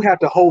you do have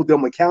to hold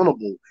them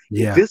accountable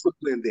and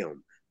discipline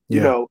them.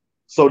 You know,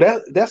 so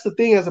that's the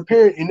thing as a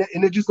parent,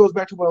 and it just goes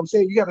back to what I'm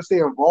saying. You got to stay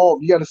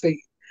involved. You got to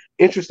stay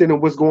interested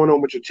in what's going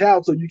on with your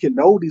child, so you can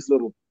know these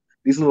little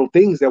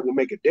things that will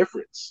make a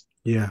difference.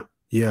 Yeah.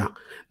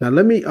 Now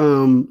let me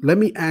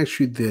ask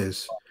you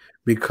this,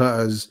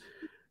 because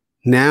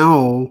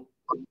now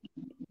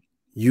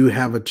you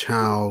have a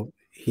child.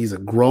 He's a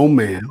grown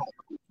man.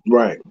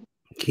 Right.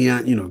 He's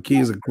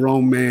a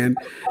grown man.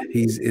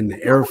 He's in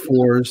the Air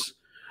Force.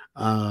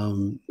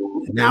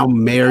 Now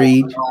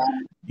married.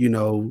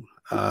 Knocking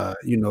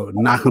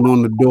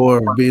on the door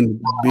of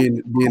being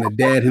a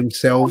dad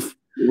himself.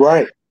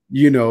 Right.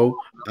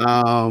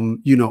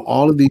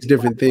 All of these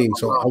different things.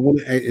 So I want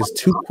to is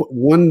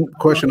one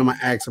question I'm gonna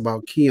ask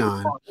about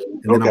Keon,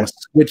 and then I'm gonna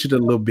switch it a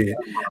little bit,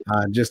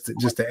 just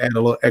to add a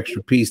little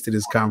extra piece to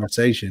this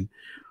conversation.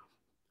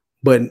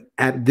 But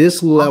at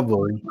this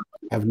level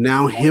of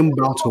now him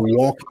about to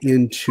walk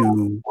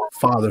into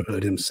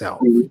fatherhood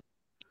himself,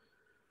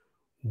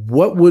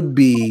 what would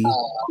be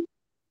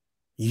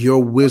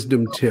your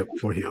wisdom tip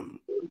for him?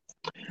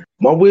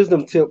 My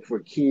wisdom tip for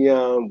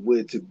Keon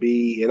would to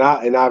be, and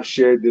I've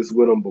shared this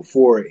with him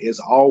before, is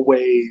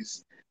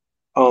always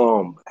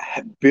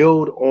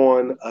build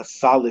on a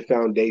solid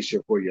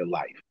foundation for your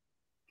life,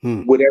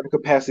 whatever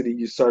capacity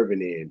you're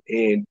serving in,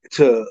 and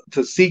to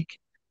seek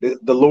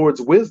the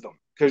Lord's wisdom,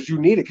 because you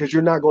need it, because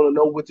you're not going to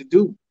know what to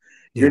do.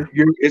 Yeah.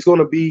 It's going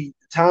to be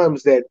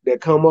times that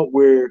come up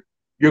where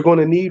you're going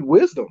to need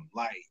wisdom.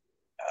 Like,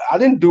 I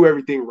didn't do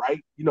everything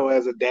right,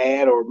 as a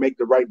dad, or make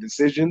the right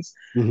decisions,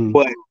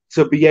 but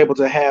to be able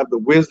to have the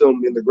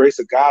wisdom and the grace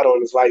of God on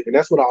his life. And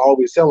that's what I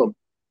always tell him.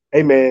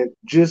 Hey man,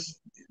 just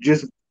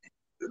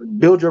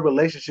build your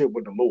relationship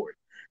with the Lord.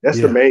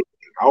 That's the main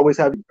thing. Always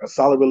have a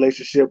solid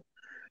relationship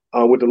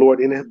with the Lord,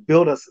 and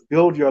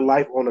build your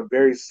life on a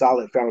very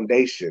solid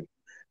foundation.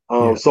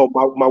 So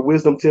my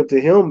wisdom tip to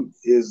him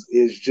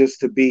is just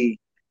to be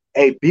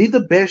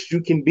the best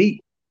you can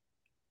be.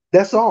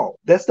 That's all.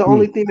 That's the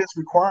only thing that's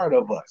required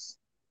of us.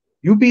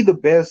 You be the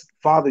best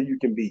father you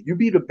can be. You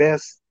be the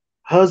best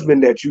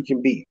husband that you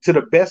can be, to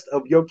the best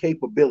of your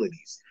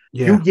capabilities.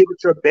 You give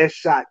it your best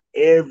shot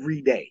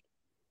every day.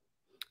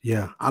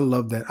 Yeah, I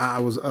love that. I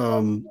was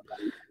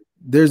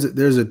there's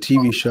a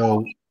TV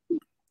show,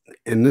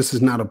 and this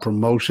is not a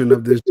promotion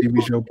of this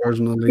TV show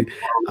personally,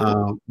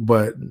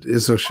 but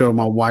it's a show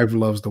my wife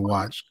loves to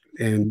watch,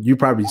 and you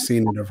probably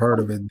seen it or heard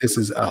of it. This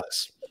Is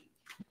Us.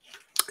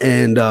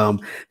 And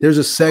there's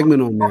a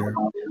segment on there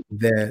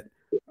that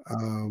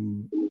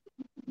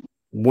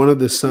one of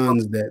the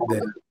sons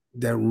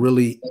that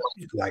really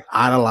like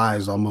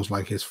idolized, almost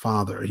like his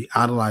father. He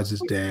idolized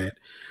his dad.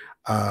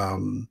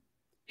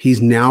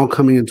 He's now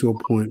coming into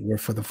a point where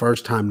for the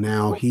first time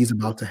now he's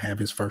about to have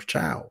his first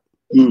child.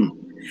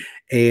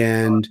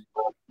 And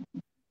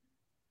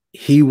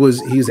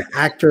he's an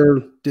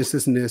actor, this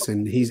and this,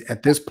 and he's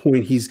at this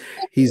point he's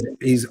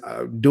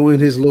doing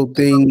his little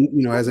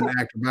thing, as an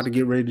actor, about to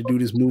get ready to do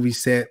this movie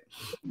set.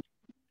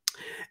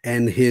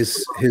 And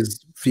his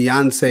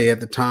fiance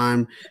at the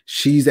time,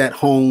 she's at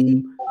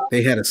home.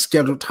 They had a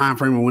scheduled time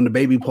frame of when the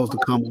baby supposed to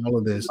come, all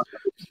of this.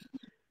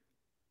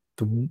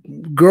 The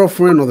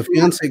girlfriend or the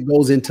fiance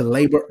goes into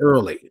labor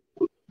early.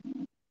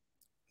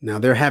 Now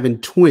they're having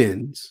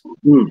twins.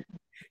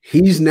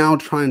 He's now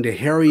trying to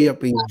hurry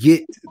up and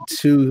get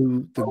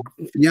to the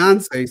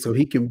fiance so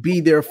he can be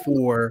there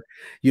for,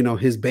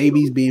 his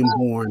baby's being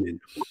born. And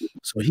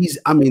so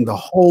the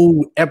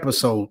whole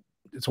episode,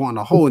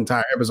 the whole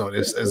entire episode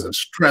is a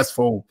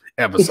stressful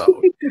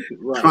episode.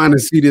 Trying to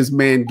see this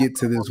man get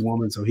to this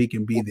woman so he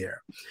can be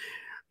there.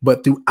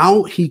 But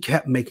throughout, he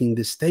kept making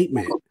this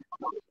statement.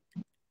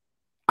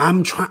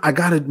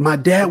 My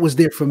dad was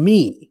there for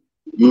me.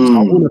 So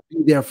I want to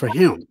be there for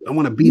him. I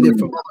want to be there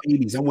for my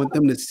babies. I want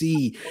them to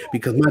see,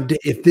 because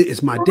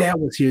if my dad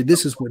was here,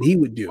 this is what he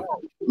would do.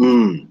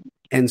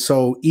 And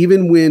so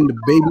even when the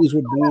babies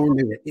were born,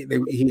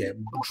 he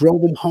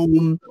drove them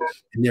home,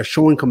 and they're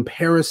showing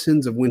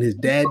comparisons of when his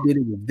dad did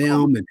it with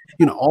them,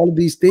 and all of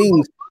these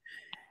things.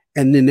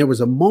 And then there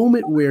was a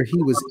moment where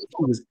he was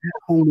at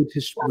home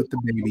with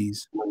the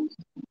babies,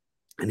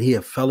 and he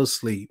had fell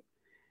asleep,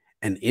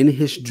 and in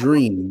his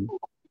dream,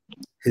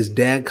 his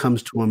dad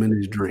comes to him in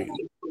his dream.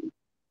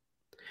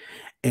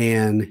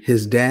 And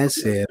his dad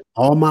said,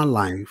 all my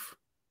life,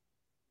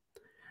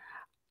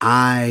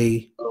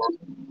 I,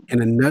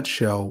 in a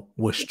nutshell,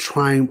 was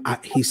trying.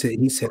 He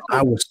said,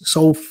 I was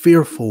so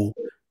fearful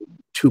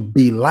to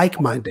be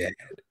like my dad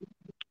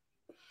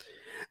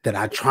that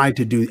I tried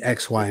to do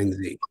X, Y, and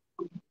Z.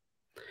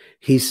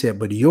 He said,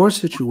 but your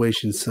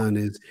situation, son,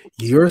 is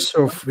you're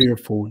so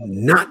fearful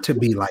not to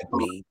be like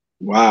me.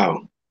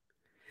 Wow.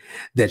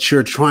 That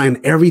you're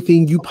trying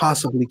everything you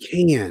possibly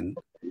can.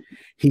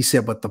 He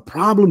said, but the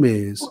problem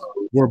is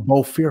we're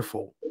both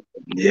fearful.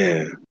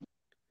 Yeah.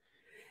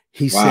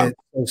 He said,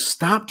 so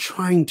stop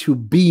trying to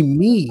be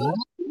me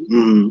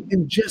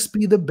and just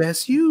be the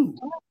best you.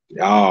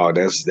 Oh,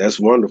 that's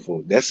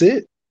wonderful. That's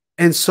it.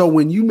 And so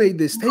when you made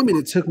this statement,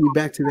 it took me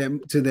back to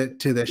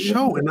that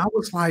show. And I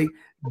was like,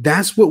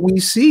 that's what we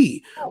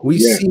see. We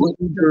see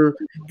either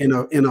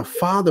in a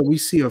father, we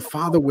see a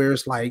father where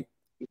it's like,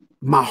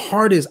 my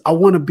heart is, I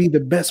want to be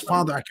the best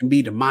father I can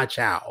be to my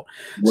child.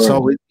 Right.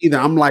 So it's either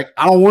I'm like,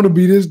 I don't want to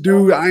be this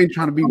dude. I ain't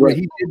trying to be where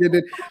he did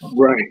it.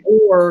 Right.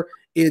 Or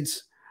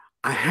it's,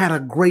 I had a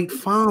great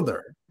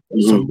father.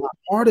 So my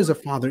heart as a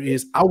father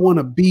is, I want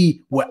to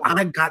be what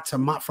I got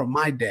from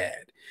my dad.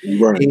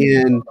 Right.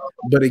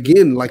 But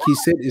again, like he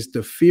said, it's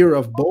the fear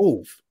of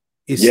both.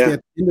 It's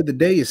at the end of the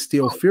day, it's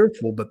still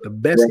fearful, but the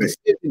best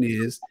decision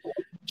is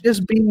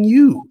just being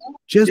you.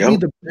 Just be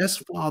the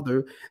best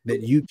father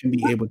that you can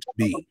be able to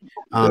be.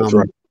 That's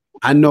right.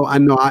 I know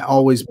I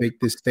always make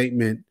this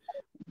statement,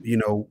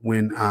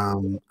 when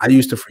I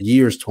used to, for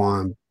years,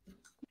 Twan,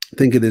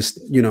 think of this,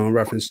 in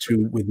reference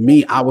to with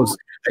me, I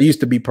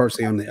used to be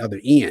personally on the other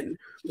end.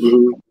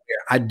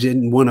 I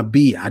didn't want to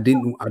be. I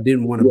didn't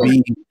want to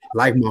be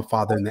like my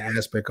father in the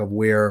aspect of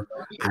where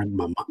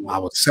I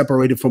was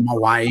separated from my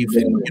wife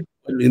and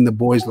in the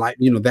boys' life,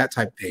 that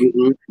type of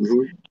thing.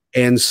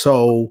 And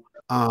so,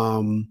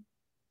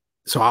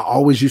 so I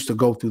always used to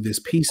go through this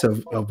piece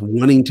of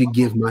wanting to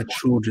give my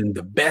children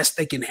the best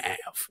they can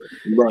have.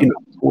 Right. You know,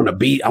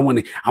 I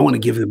want to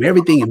give them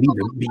everything and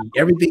be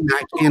everything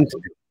I can to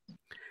them.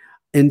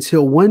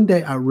 Until one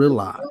day I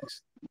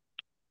realized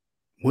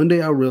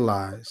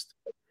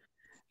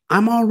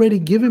I'm already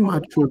giving my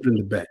children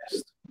the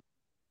best,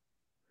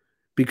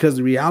 because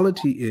the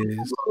reality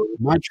is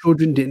my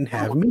children didn't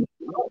have me.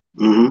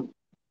 Mm-hmm.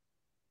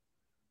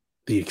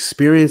 The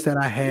experience that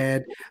I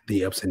had,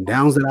 the ups and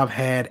downs that I've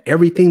had,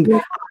 everything.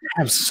 I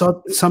have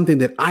something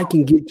that I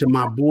can give to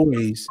my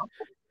boys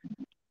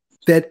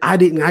that I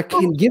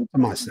can't give to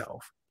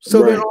myself.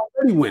 So they're Right.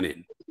 already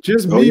winning.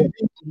 Just Oh, me yeah.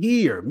 being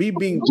here, me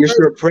being Just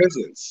your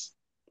presence.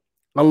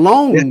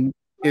 alone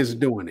is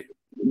doing it.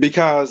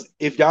 Because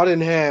if y'all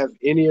didn't have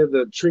any of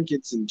the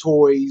trinkets and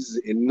toys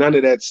and none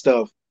of that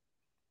stuff,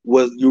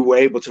 you were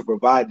able to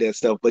provide that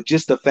stuff. But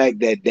just the fact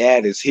that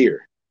dad is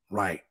here,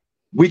 Right.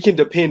 we can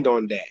depend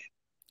on dad.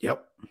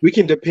 Yep. We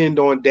can depend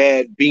on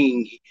dad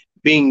being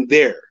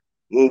there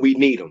when we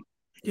need him.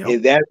 Yep.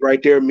 And that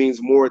right there means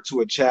more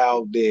to a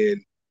child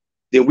than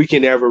we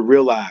can ever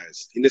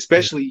realize. And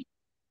especially,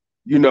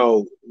 you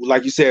know,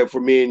 like you said,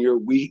 for me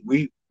and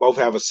we both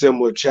have a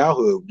similar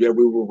childhood, that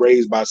we were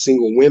raised by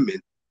single women.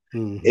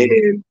 Mm-hmm.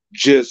 And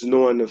just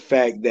knowing the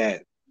fact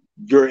that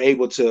you're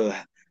able to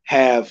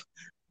have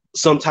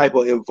some type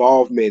of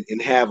involvement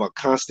and have a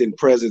constant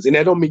presence. And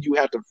that don't mean you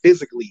have to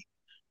physically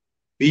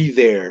be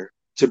there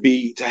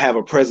to have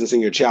a presence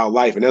in your child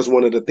life. And that's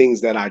one of the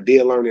things that I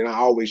did learn, and I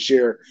always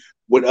share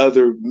with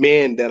other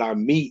men that I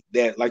meet,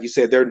 that, like you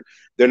said, they're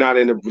not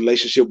in a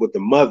relationship with the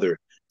mother.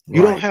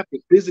 You don't have to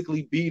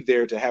physically be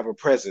there to have a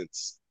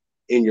presence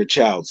in your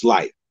child's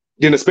life.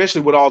 Then,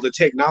 especially with all the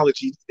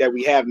technology that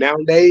we have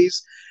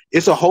nowadays,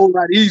 it's a whole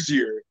lot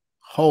easier,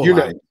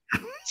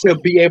 to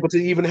be able to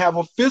even have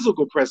a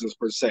physical presence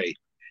per se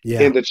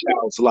in the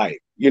child's life.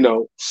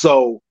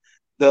 So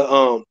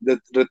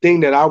the thing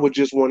that I would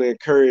just want to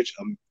encourage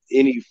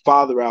any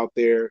father out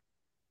there,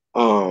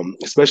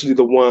 especially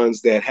the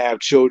ones that have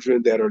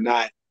children that are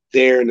not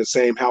there in the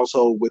same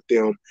household with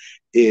them,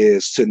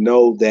 is to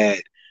know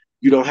that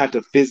you don't have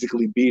to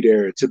physically be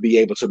there to be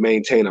able to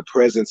maintain a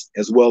presence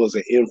as well as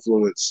an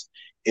influence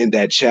in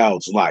that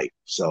child's life.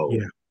 So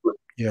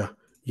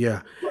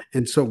yeah.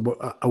 And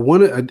so I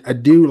want to, I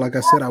do, like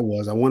I said, I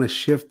want to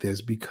shift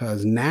this,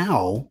 because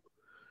now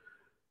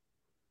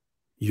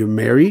you're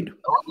married.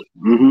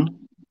 Mm-hmm.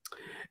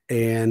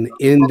 And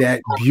in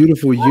that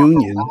beautiful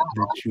union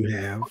that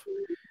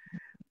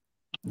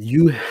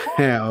you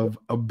have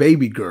a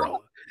baby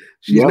girl.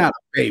 She's not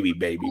a baby,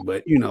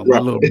 but my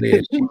little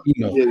man,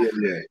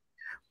 Yeah.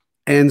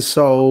 And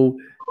so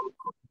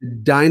the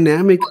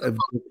dynamic of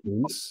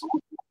difference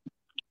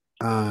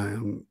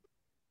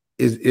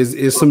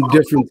is some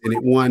difference in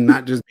it. One,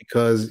 not just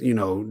because,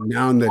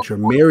 now that you're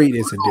married,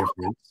 it's a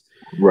difference.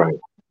 Right.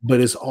 But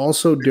it's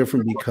also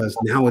different because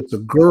now it's a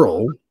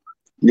girl.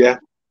 Yeah.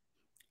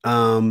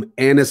 And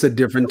it's a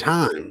different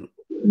time.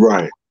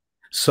 Right.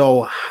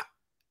 So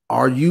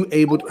are you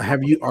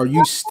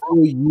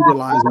still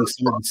utilizing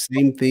some of the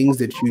same things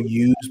that you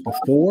used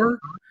before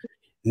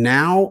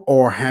now,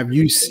 or have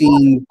you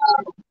seen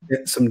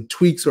some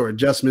tweaks or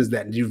adjustments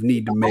that you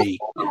need to make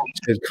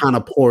to kind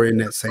of pour in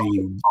that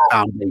same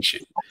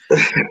foundation?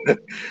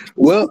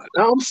 Well,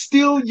 I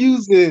still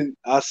use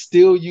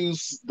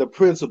the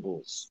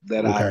principles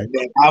that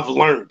I've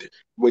learned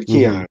with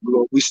Keon.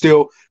 Mm-hmm.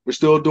 We're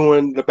still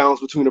doing the balance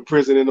between the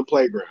prison and the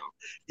playground,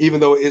 even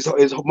though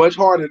it's much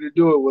harder to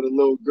do it with a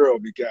little girl,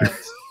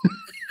 because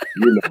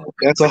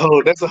that's a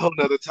whole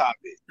nother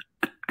topic.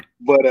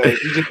 But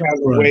he just has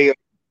a way of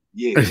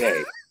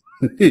Said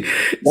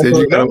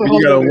you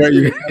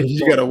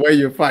gotta weigh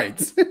your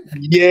fights.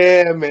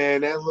 Yeah, man,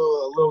 that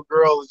little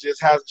girl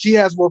she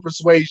has more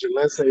persuasion,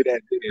 let's say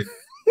that,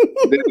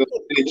 than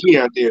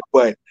Keon did.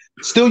 But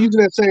still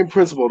using that same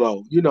principle,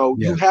 though. You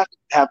have to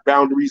have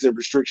boundaries and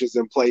restrictions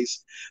in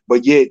place,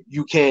 but yet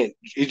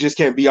it just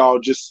can't be all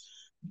just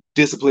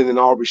discipline and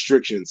all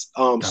restrictions.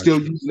 Still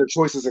using the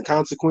choices and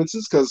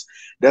consequences, because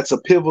that's a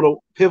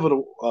pivotal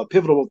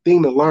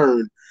thing to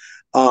learn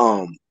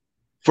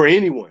for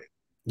anyone.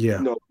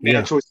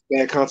 Bad choices,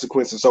 bad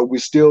consequences. So we're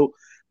still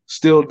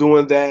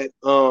doing that.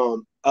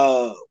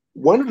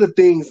 One of the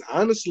things,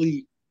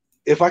 honestly,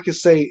 if I could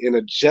say an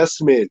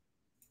adjustment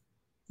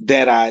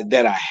that I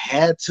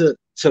had to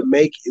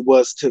make,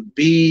 was to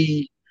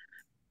be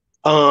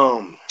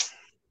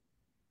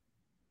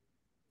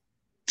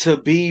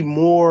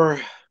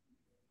more,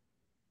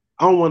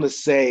 I don't want to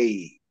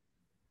say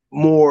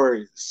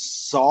more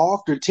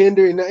soft or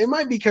tender. And it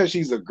might be because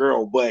she's a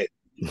girl, but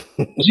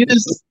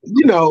just,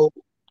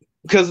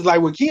 because like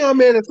with Keon,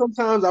 man, and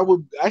sometimes I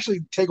would actually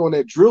take on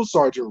that drill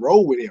sergeant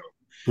role with him.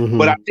 Mm-hmm.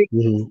 But I think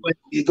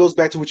it goes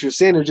back to what you're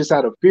saying, just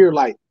out of fear,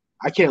 like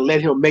I can't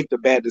let him make the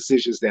bad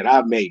decisions that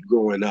I made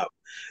growing up.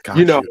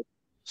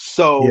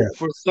 So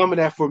for some of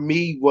that, for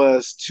me,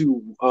 was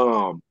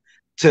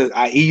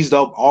I eased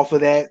up off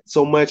of that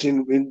so much,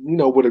 and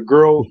with a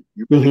girl,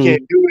 you really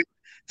can't do it,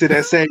 to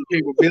that same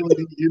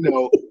capability, you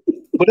know.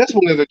 But that's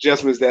one of the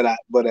adjustments that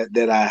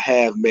I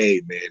have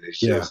made, man.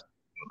 It's Yeah. just,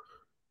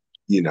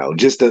 you know,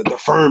 just the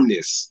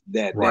firmness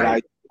that Right.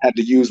 I had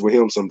to use with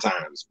him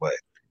sometimes. But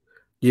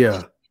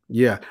Yeah.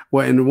 Yeah.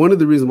 Well, and one of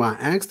the reasons why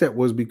I asked that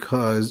was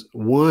because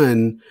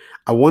one,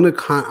 I wanted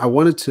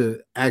to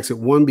ask it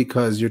one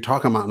because you're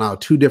talking about now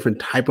two different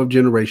type of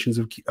generations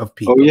of oh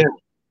people. yeah,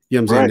 You know what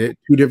I'm saying? right, They're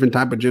two different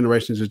type of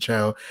generations of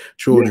yeah,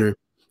 children,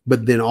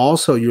 but then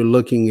also you're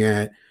looking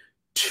at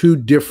two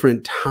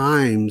different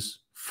times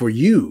for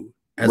you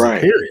as a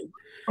right, parent.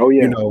 oh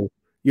You yeah,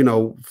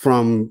 know,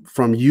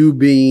 from you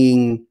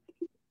being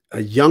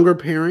a younger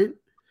parent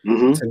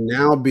hmm to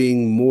now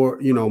being more,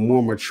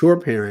 more mature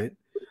parent.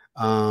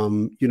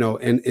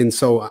 And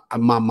so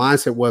my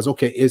mindset was,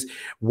 okay,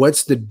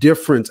 what's the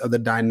difference of the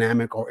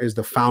dynamic, or is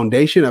the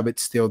foundation of it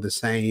still the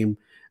same?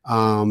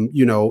 And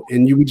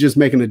you would just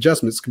making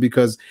adjustments,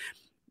 because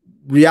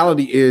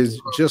reality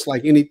is, just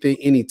like anything,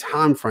 any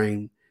time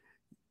frame,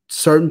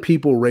 certain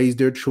people raise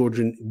their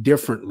children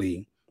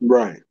differently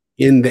right,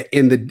 in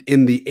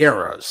the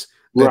eras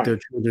that right, their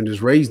children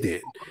is raised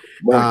in.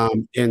 right.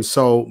 And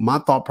so my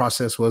thought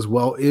process was,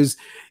 well, is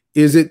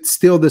it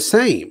still the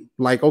same?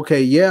 Like,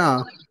 okay,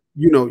 yeah,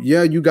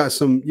 yeah, you got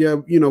some, yeah,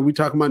 we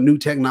talking about new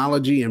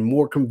technology and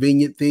more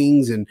convenient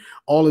things and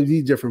all of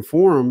these different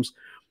forms,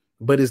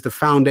 but is the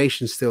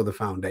foundation still the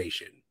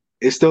foundation?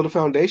 It's still the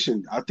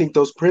foundation. I think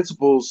those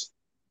principles,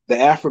 the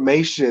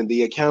affirmation,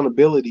 the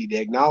accountability, the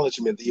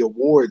acknowledgement, the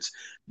awards,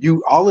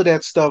 all of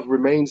that stuff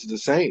remains the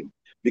same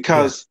Yeah,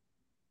 because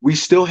they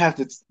still have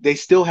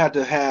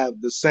to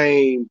have the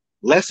same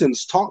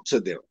lessons taught to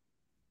them.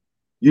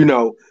 You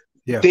know,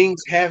 yeah,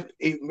 things have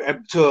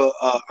to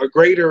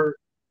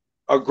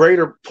a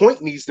greater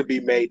point needs to be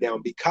made now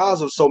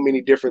because of so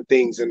many different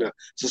things in the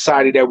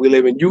society that we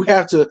live in. You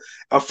have to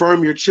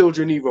affirm your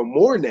children even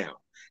more now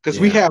because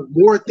we yeah, have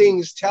more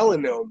things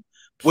telling them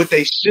what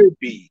they should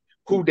be,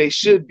 who they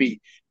should be,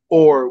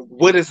 or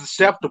what is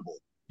acceptable.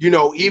 You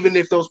know, even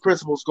if those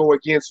principles go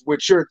against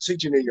what you're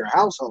teaching in your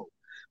household.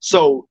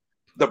 So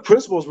the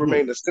principles mm,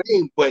 remain the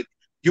same, but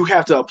you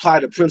have to apply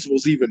the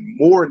principles even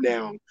more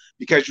now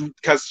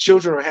because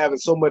children are having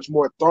so much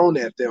more thrown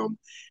at them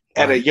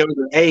at a right,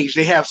 younger age.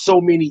 They have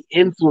so many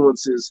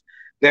influences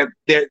that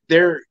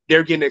they're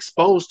getting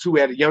exposed to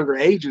at younger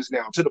ages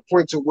now, to the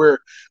point to where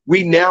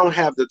we now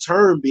have the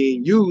term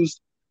being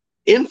used,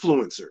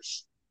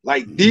 influencers.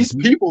 Like these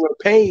mhm, people are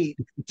paid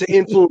to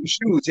influence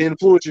you, to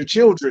influence your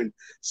children.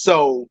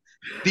 So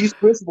these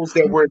principles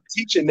that we're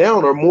teaching now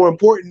are more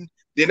important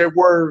than they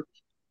were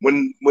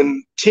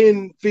when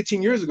 10,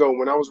 15 years ago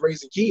when I was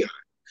raising Keon.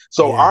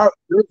 So yeah,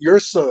 your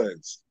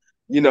sons,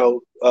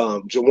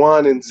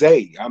 Jawan and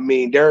Zay, I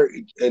mean,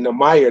 and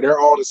Amaya, they're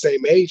all the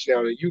same age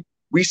now. And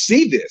we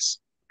see this,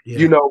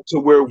 yeah, to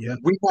where yeah.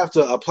 we have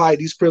to apply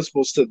these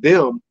principles to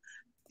them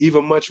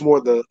even much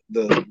more the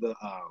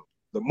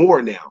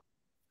more now Now,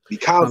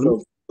 because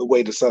of the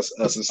way the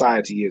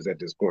society is at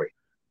this point.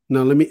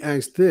 let me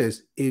ask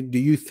this: Do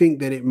you think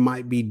that it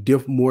might be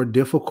more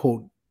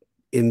difficult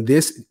in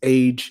this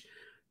age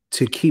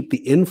to keep the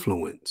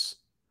influence,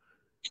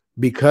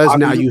 because I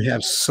now believe, you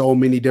have so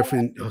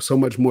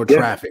much more yeah,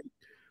 traffic?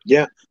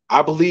 yeah,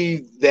 I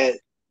believe that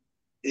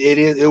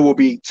it will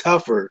be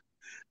tougher,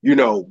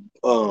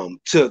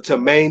 to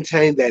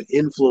maintain that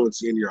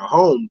influence in your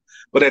home.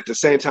 But at the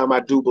same time, I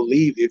do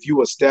believe if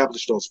you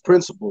establish those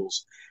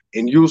principles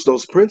and use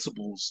those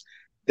principles,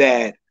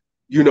 that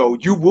you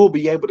will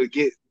be able to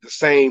get the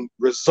same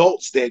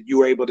results that you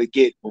were able to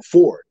get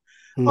before.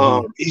 Hmm.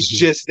 It's Hmm.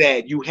 just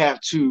that you have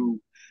to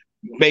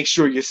make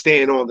sure you're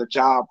staying on the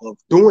job of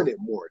doing it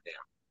more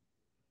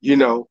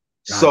now,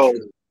 Got so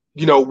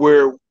you.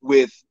 where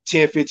with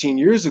 10, 15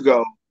 years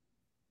ago,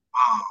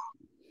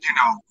 you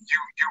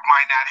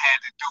might not have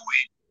to do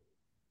it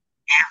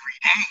every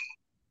day.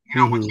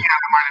 With Hmm.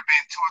 Keon, it might have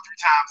been 2 or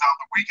 3 times out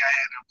the week I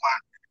had to apply.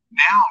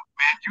 Now,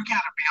 man, you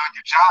got to be on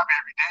your job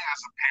every day as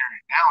a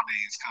parent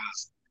nowadays because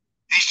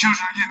these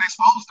children are getting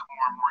exposed to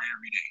more and more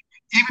every day.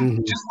 Even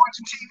Hmm. just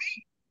watching TV,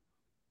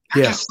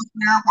 they're Yeah, just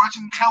sitting there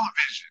watching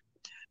television,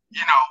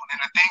 and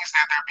the things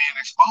that they're being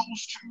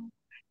exposed to,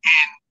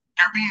 and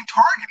they're being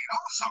targeted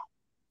also.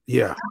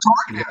 yeah, They're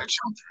targeting yeah. the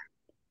children,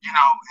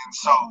 and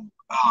so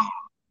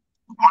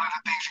one of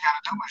the things you got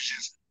to do is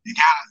just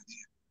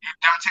you're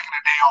not taking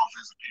a day off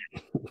as a parent.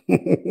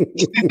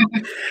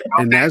 No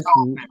And days that's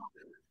off now.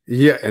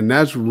 yeah, and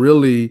that's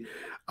really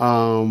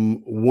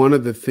one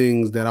of the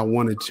things that I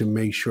wanted to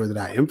make sure that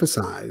I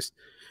emphasized,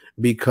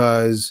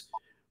 because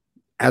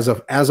as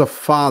a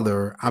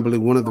father, I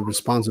believe one of the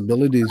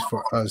responsibilities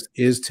for us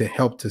is to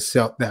help to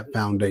set that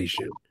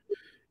foundation,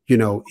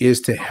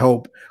 is to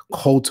help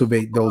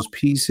cultivate those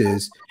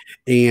pieces.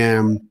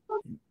 And,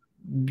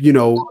 you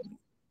know,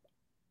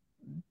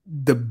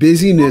 the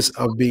busyness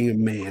of being a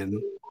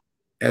man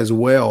as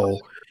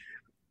well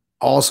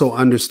also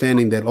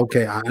understanding that,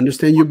 okay, I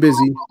understand you're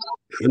busy.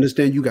 I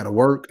understand you got to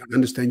work. I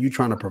understand you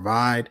trying to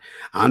provide.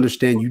 I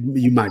understand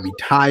you might be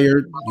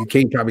tired. You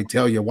can't probably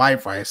tell your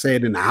wife, or I say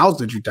it in the house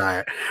that you're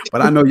tired,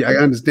 but I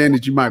understand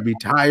that you might be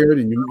tired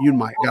and you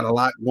might got a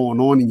lot going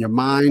on in your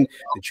mind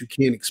that you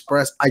can't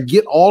express. I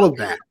get all of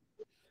that,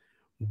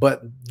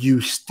 but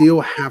you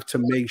still have to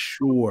make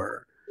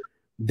sure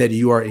that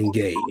you are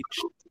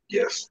engaged,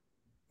 Yes.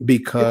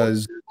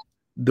 because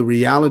the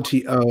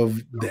reality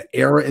of the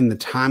era and the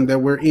time that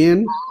we're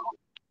in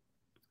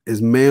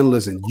is, man,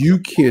 listen, you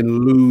can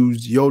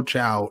lose your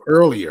child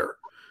earlier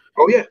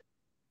Oh yeah.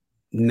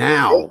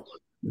 now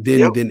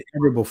Yep. than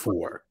ever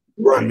before.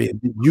 I Right. mean,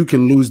 you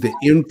can lose the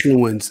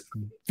influence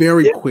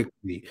very Yeah.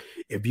 quickly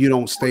if you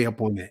don't stay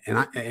up on that. And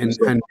I Yes,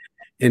 sir.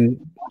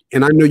 and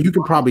and I know you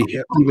can probably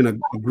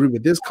even agree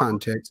with this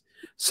context.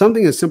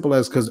 Something as simple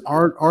as, because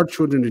our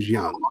children is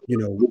young. You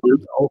know,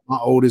 Mhm. my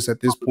oldest at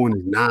this point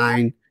is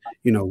 9.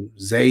 You know,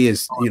 Zay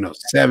is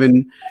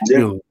 7.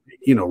 Yeah.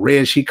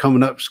 Red, she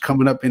coming up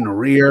in the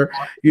rear.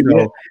 You Yeah.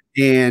 know,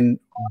 and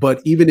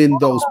but even in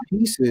those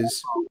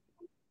pieces,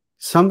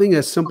 something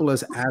as simple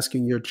as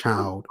asking your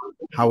child,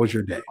 "How was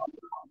your day?"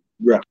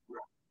 Right.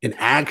 And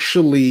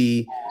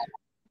actually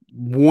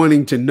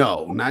wanting to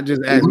know, not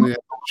just asking Mhm. them,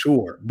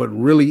 sure, but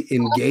really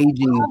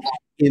engaging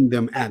in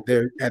them at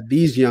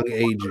these young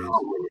ages,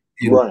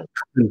 and Right.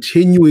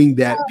 continuing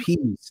that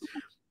piece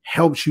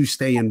helps you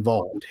stay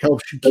involved,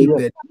 helps you Oh, keep yeah.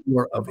 that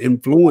door of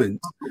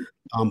influence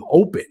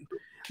open.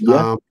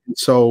 Yeah.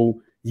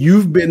 So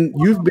you've been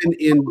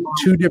in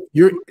two different.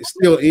 You're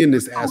still in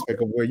this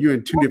aspect of where you're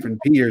in two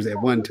different peers at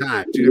one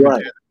time, two different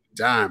Right. tiers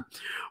at one time,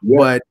 Yeah.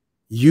 but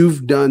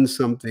you've done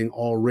something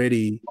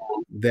already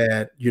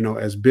that,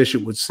 as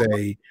Bishop would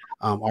say,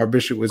 our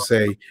Bishop would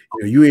say,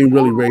 you ain't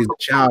really raised a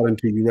child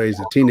until you raise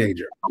a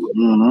teenager.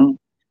 Hmm.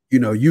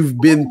 You've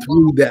been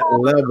through that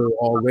level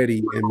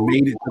already and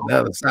made it to the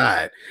other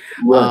side.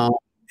 Right. Um,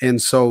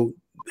 and so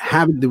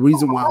having the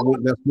reason why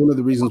that's one of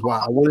the reasons why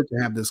I wanted to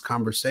have this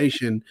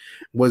conversation,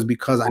 was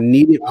because I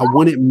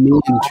wanted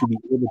men to be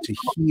able to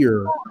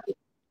hear,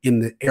 in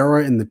the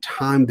era and the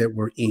time that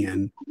we're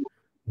in,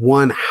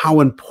 one, how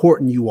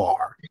important you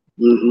are,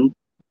 Hmm.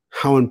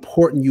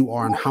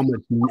 and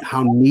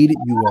how needed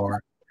you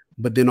are.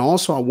 But then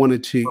also I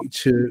wanted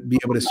to be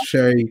able to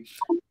say,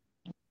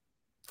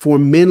 for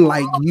men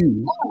like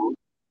you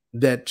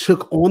that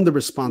took on the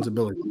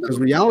responsibility, because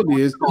reality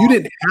is you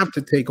didn't have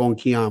to take on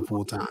Keon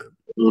full time.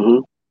 Hmm.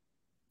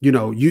 You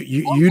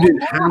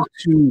didn't have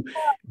to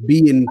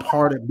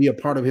be a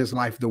part of his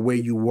life the way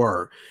you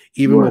were,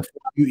 Right.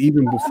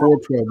 even before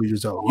 12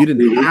 years old. You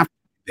didn't Hmm. have to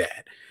do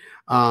that.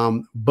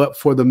 But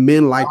for the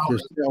men like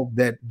yourself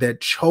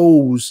that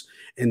chose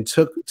and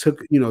took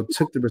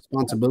the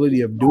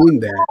responsibility of doing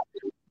that,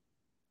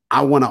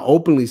 I want to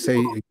openly say,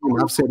 again,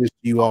 I've said this to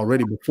you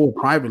already before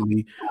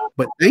privately,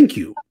 but thank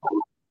you.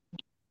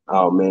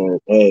 Oh man.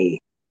 Hey.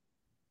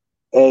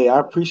 Hey, I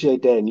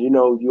appreciate that. And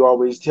you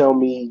always tell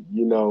me,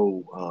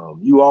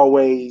 you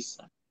always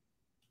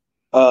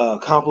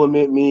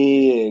compliment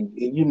me,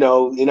 and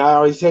I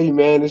always tell you,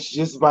 man, it's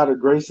just by the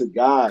grace of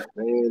God,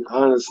 man.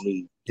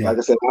 Honestly, Yeah. like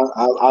I said,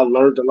 I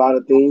learned a lot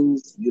of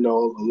things,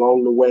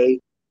 along the way,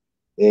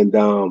 and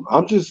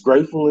I'm just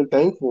grateful and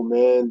thankful,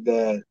 man,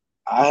 that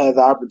I had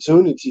the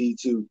opportunity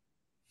to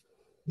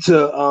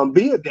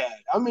be a dad.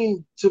 I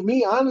mean, to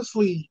me,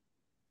 honestly,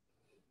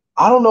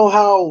 I don't know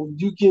how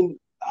you can.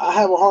 I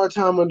have a hard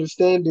time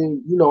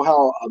understanding,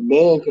 how a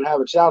man can have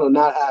a child and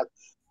not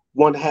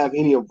want to have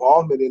any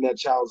involvement in that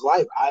child's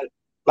life.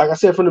 Like I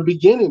said from the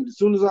beginning, as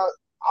soon as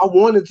I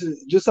wanted to,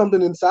 just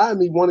something inside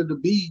me wanted to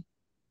be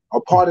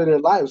a part of their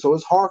life. So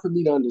it's hard for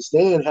me to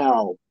understand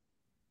how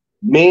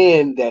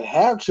men that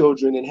have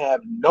children and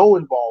have no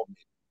involvement,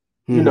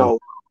 you Mm-hmm. know,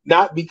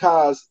 not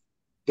because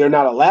they're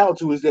not allowed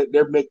to, is that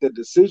they make the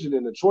decision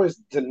and the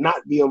choice to not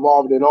be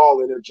involved in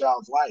all in their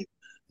child's life.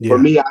 For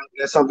Yeah. me,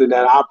 that's something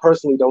that I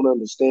personally don't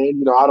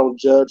understand. I don't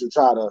judge or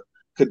try to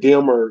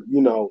condemn or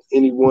Mm-hmm.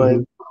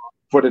 anyone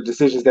for the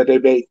decisions that they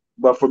make.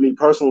 But for me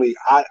personally,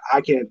 I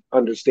can't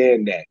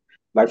understand that.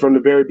 Like from the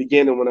very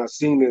beginning, when I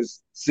seen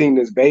this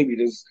baby,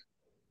 this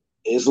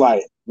is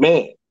like,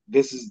 man,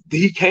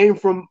 he came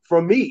from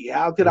me.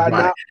 How could I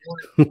Right. not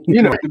want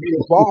Right. to be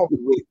involved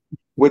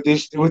with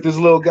this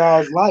little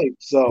guy's life?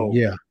 So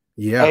Yeah.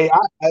 Yeah. hey,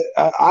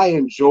 I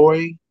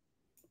enjoy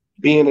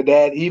being a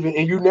dad, even,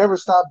 and you never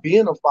stop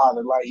being a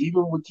father. Like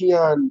even with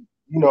Keon,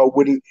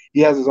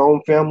 he has his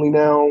own family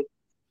now,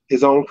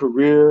 his own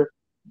career,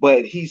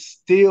 but he's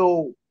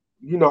still,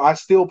 I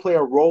still play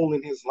a role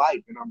in his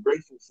life, and I'm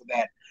grateful for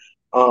that.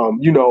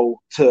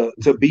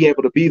 To be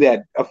able to be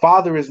that. A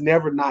father is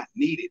never not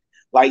needed.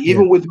 Like Yeah.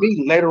 even with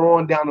me later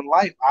on down in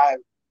life, I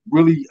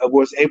really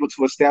was able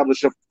to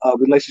establish a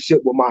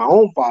relationship with my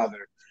own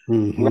father. And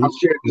Mm-hmm. I've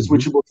shared this Mm-hmm.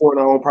 with you before in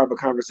our own private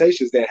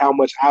conversations, that how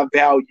much I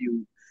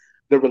value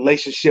the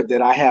relationship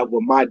that I have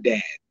with my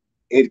dad.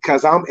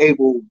 Because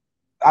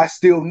I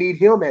still need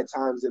him at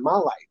times in my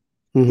life.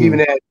 Even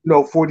Mm-hmm.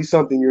 at 40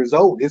 something years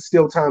old, it's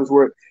still times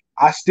where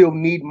I still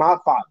need my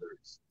father.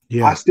 I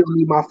Yeah. still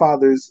need my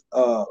father's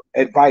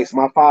advice,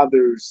 my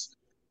father's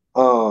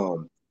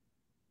um,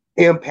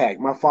 impact,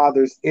 my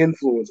father's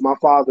influence, my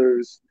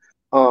father's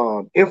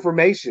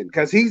information,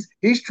 because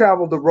he's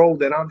traveled the road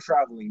that I'm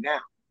traveling now.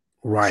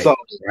 So, Right.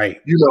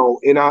 Right.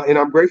 and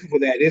I'm grateful for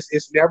that.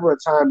 It's never a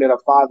time that a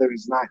father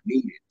is not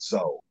needed.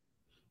 So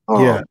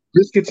Yeah.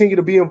 just continue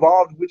to be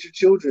involved with your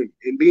children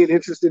and being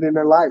interested in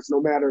their lives,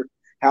 no matter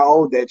how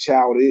old that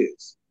child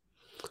is.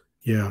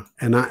 Yeah.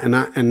 And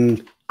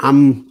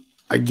I'm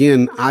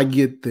again, I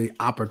get the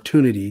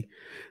opportunity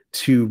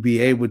to be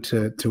able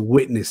to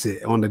witness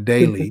it on the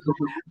daily,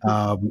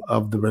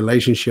 of the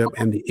relationship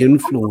and the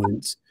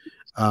influence,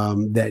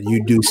 that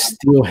you do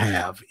still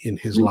have in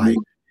his life.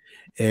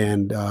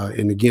 Mhm.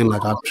 And again,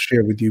 like I've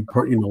shared with you,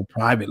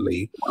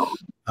 privately,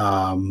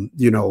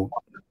 you know,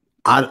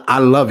 I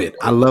love it.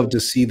 I love to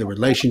see the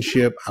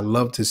relationship. I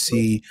love to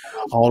see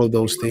all of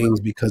those things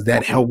because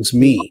that helps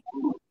me.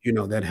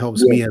 That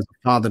helps Yeah, me as a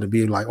father to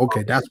be like,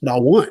 okay, that's what I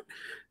want.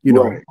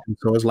 right, And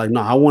so it's like,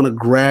 no, I want to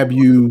grab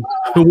you.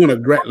 I want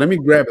to let me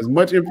grab as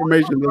much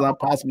information as I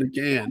possibly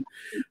can,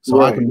 so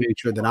I right, can make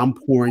sure that I'm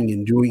pouring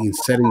and doing and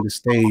setting the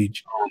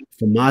stage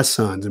for my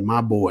sons and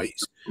my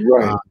boys,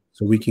 right.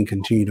 so we can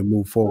continue to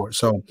move forward.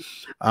 So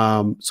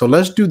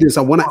let's do this.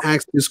 I want to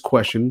ask this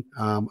question.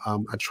 I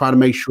try to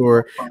make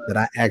sure that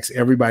I ask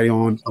everybody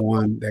on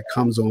that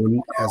comes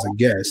on as a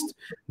guest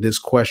this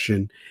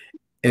question,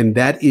 and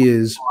that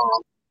is,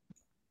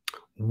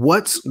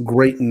 what's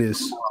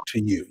greatness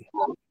to you?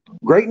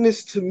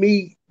 Greatness to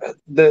me,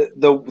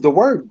 the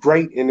word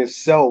great in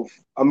itself.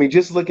 I mean,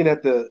 just looking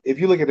at if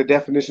you look at the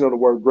definition of the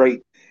word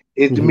great,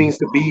 it Mhm. means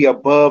to be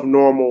above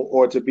normal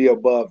or to be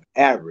above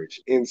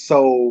average. And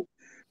so,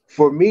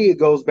 for me, it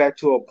goes back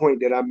to a point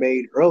that I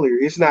made earlier.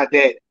 It's not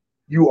that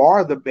you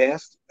are the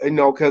best,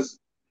 because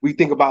we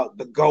think about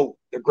the GOAT,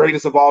 the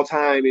greatest of all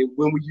time, and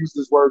when we use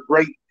this word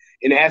great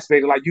in the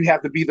aspect of like you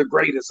have to be the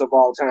greatest of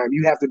all time,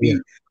 you have to Yeah.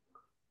 be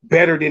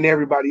better than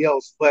everybody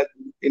else. But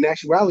in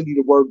actuality,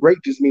 the word great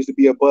just means to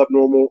be above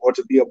normal or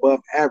to be above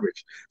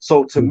average.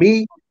 So to Mm.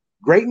 me,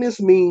 greatness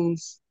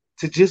means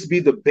to just be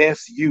the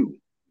best you.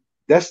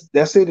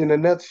 That's it in a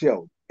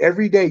nutshell.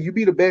 Every day you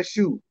be the best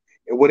you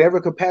in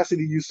whatever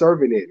capacity you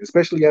serving in,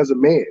 especially as a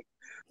man,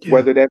 Yeah.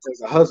 whether that's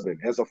as a husband,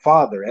 as a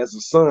father, as a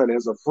son,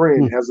 as a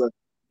friend, Mm. as an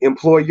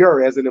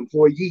employer, as an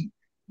employee,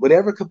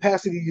 whatever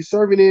capacity you're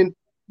serving in,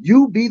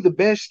 you be the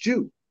best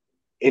you.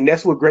 And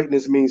that's what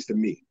greatness means to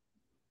me.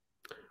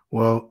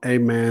 Well, hey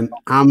man,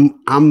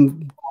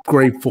 I'm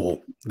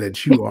grateful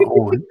that you are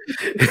on,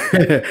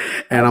 I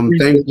and I'm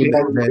appreciate thankful you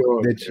having me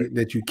on, man.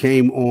 that you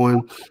came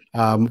on.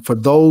 For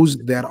those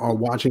that are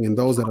watching and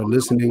those that are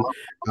listening,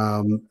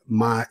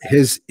 my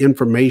his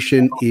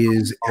information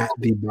is at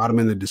the bottom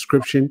in the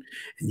description,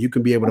 and you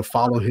can be able to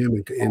follow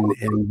him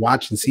and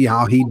watch and see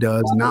how he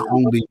does not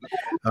only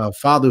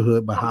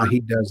fatherhood but how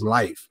he does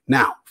life.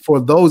 Now, for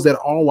those that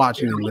are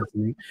watching and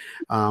listening,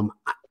 um,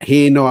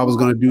 he didn't know I was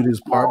going to do this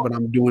part, but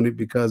I'm doing it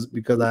because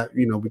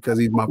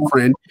he's my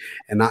friend,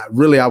 and I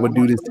would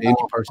do this to any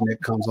person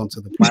that comes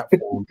onto the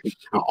platform.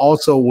 I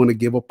also want to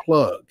give a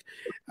plug.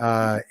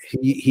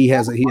 He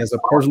has a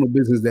personal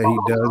business that he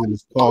does, and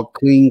it's called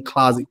Clean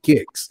Closet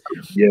Kicks.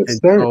 Yes, And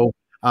sir. so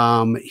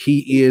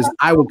he is,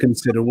 I would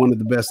consider, one of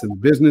the best in the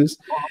business.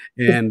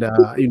 And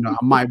I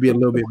might be a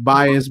little bit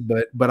biased,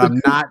 but I'm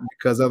not,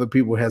 because other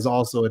people has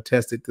also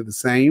attested to the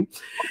same.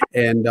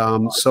 And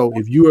so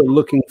if you are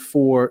looking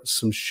for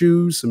some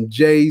shoes, some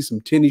J's, some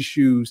tennis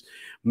shoes,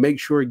 make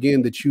sure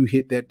again that you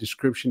hit that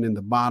description in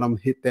the bottom,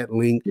 hit that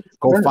link,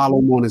 go Sir. follow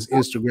him on his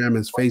Instagram,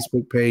 his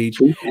Facebook page.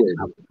 Appreciate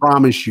I it.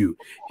 promise you,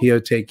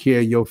 he'll take care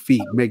of your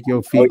feet, make your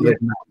Oh feet yeah. look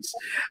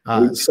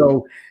nice. We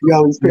So see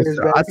all these yes, pairs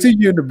sir. back I see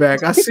you in the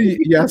back. I see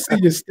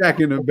you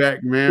stacking in the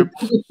back, man.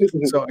 here.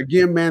 So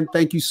again, man,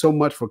 thank you so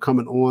much for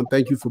coming on.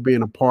 Thank you for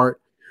being a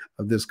part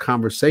of this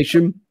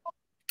conversation.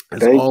 As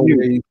Thank you.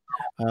 always,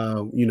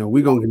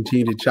 we're gonna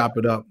continue to chop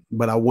it up,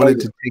 but I Oh wanted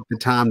yeah. to take the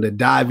time to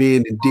dive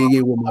in and dig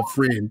in with my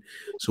friend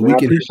so Man, we I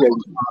can help appreciate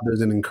some you.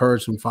 fathers and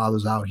encourage some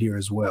fathers out here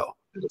as well.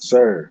 Yes,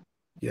 sir.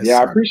 Yes, Yeah,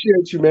 I sir.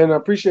 appreciate you, man. I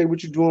appreciate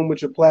what you're doing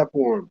with your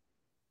platform.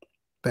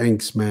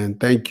 Thanks, man.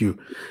 Thank you.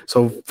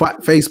 So,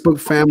 Facebook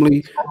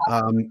family,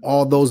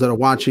 all those that are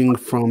watching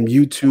from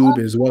YouTube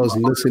as well as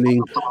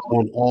listening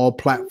on all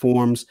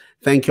platforms,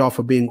 thank y'all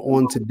for being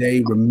on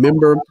today.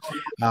 Remember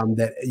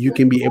that you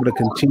can be able to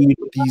continue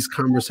these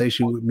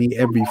conversations with me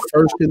every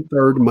first and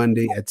third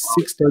Monday at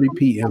 6:30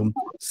 p.m.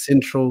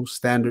 Central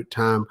Standard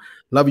Time.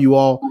 Love you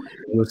all,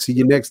 and we'll see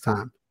you next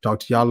time. Talk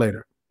to y'all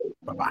later.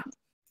 Bye bye.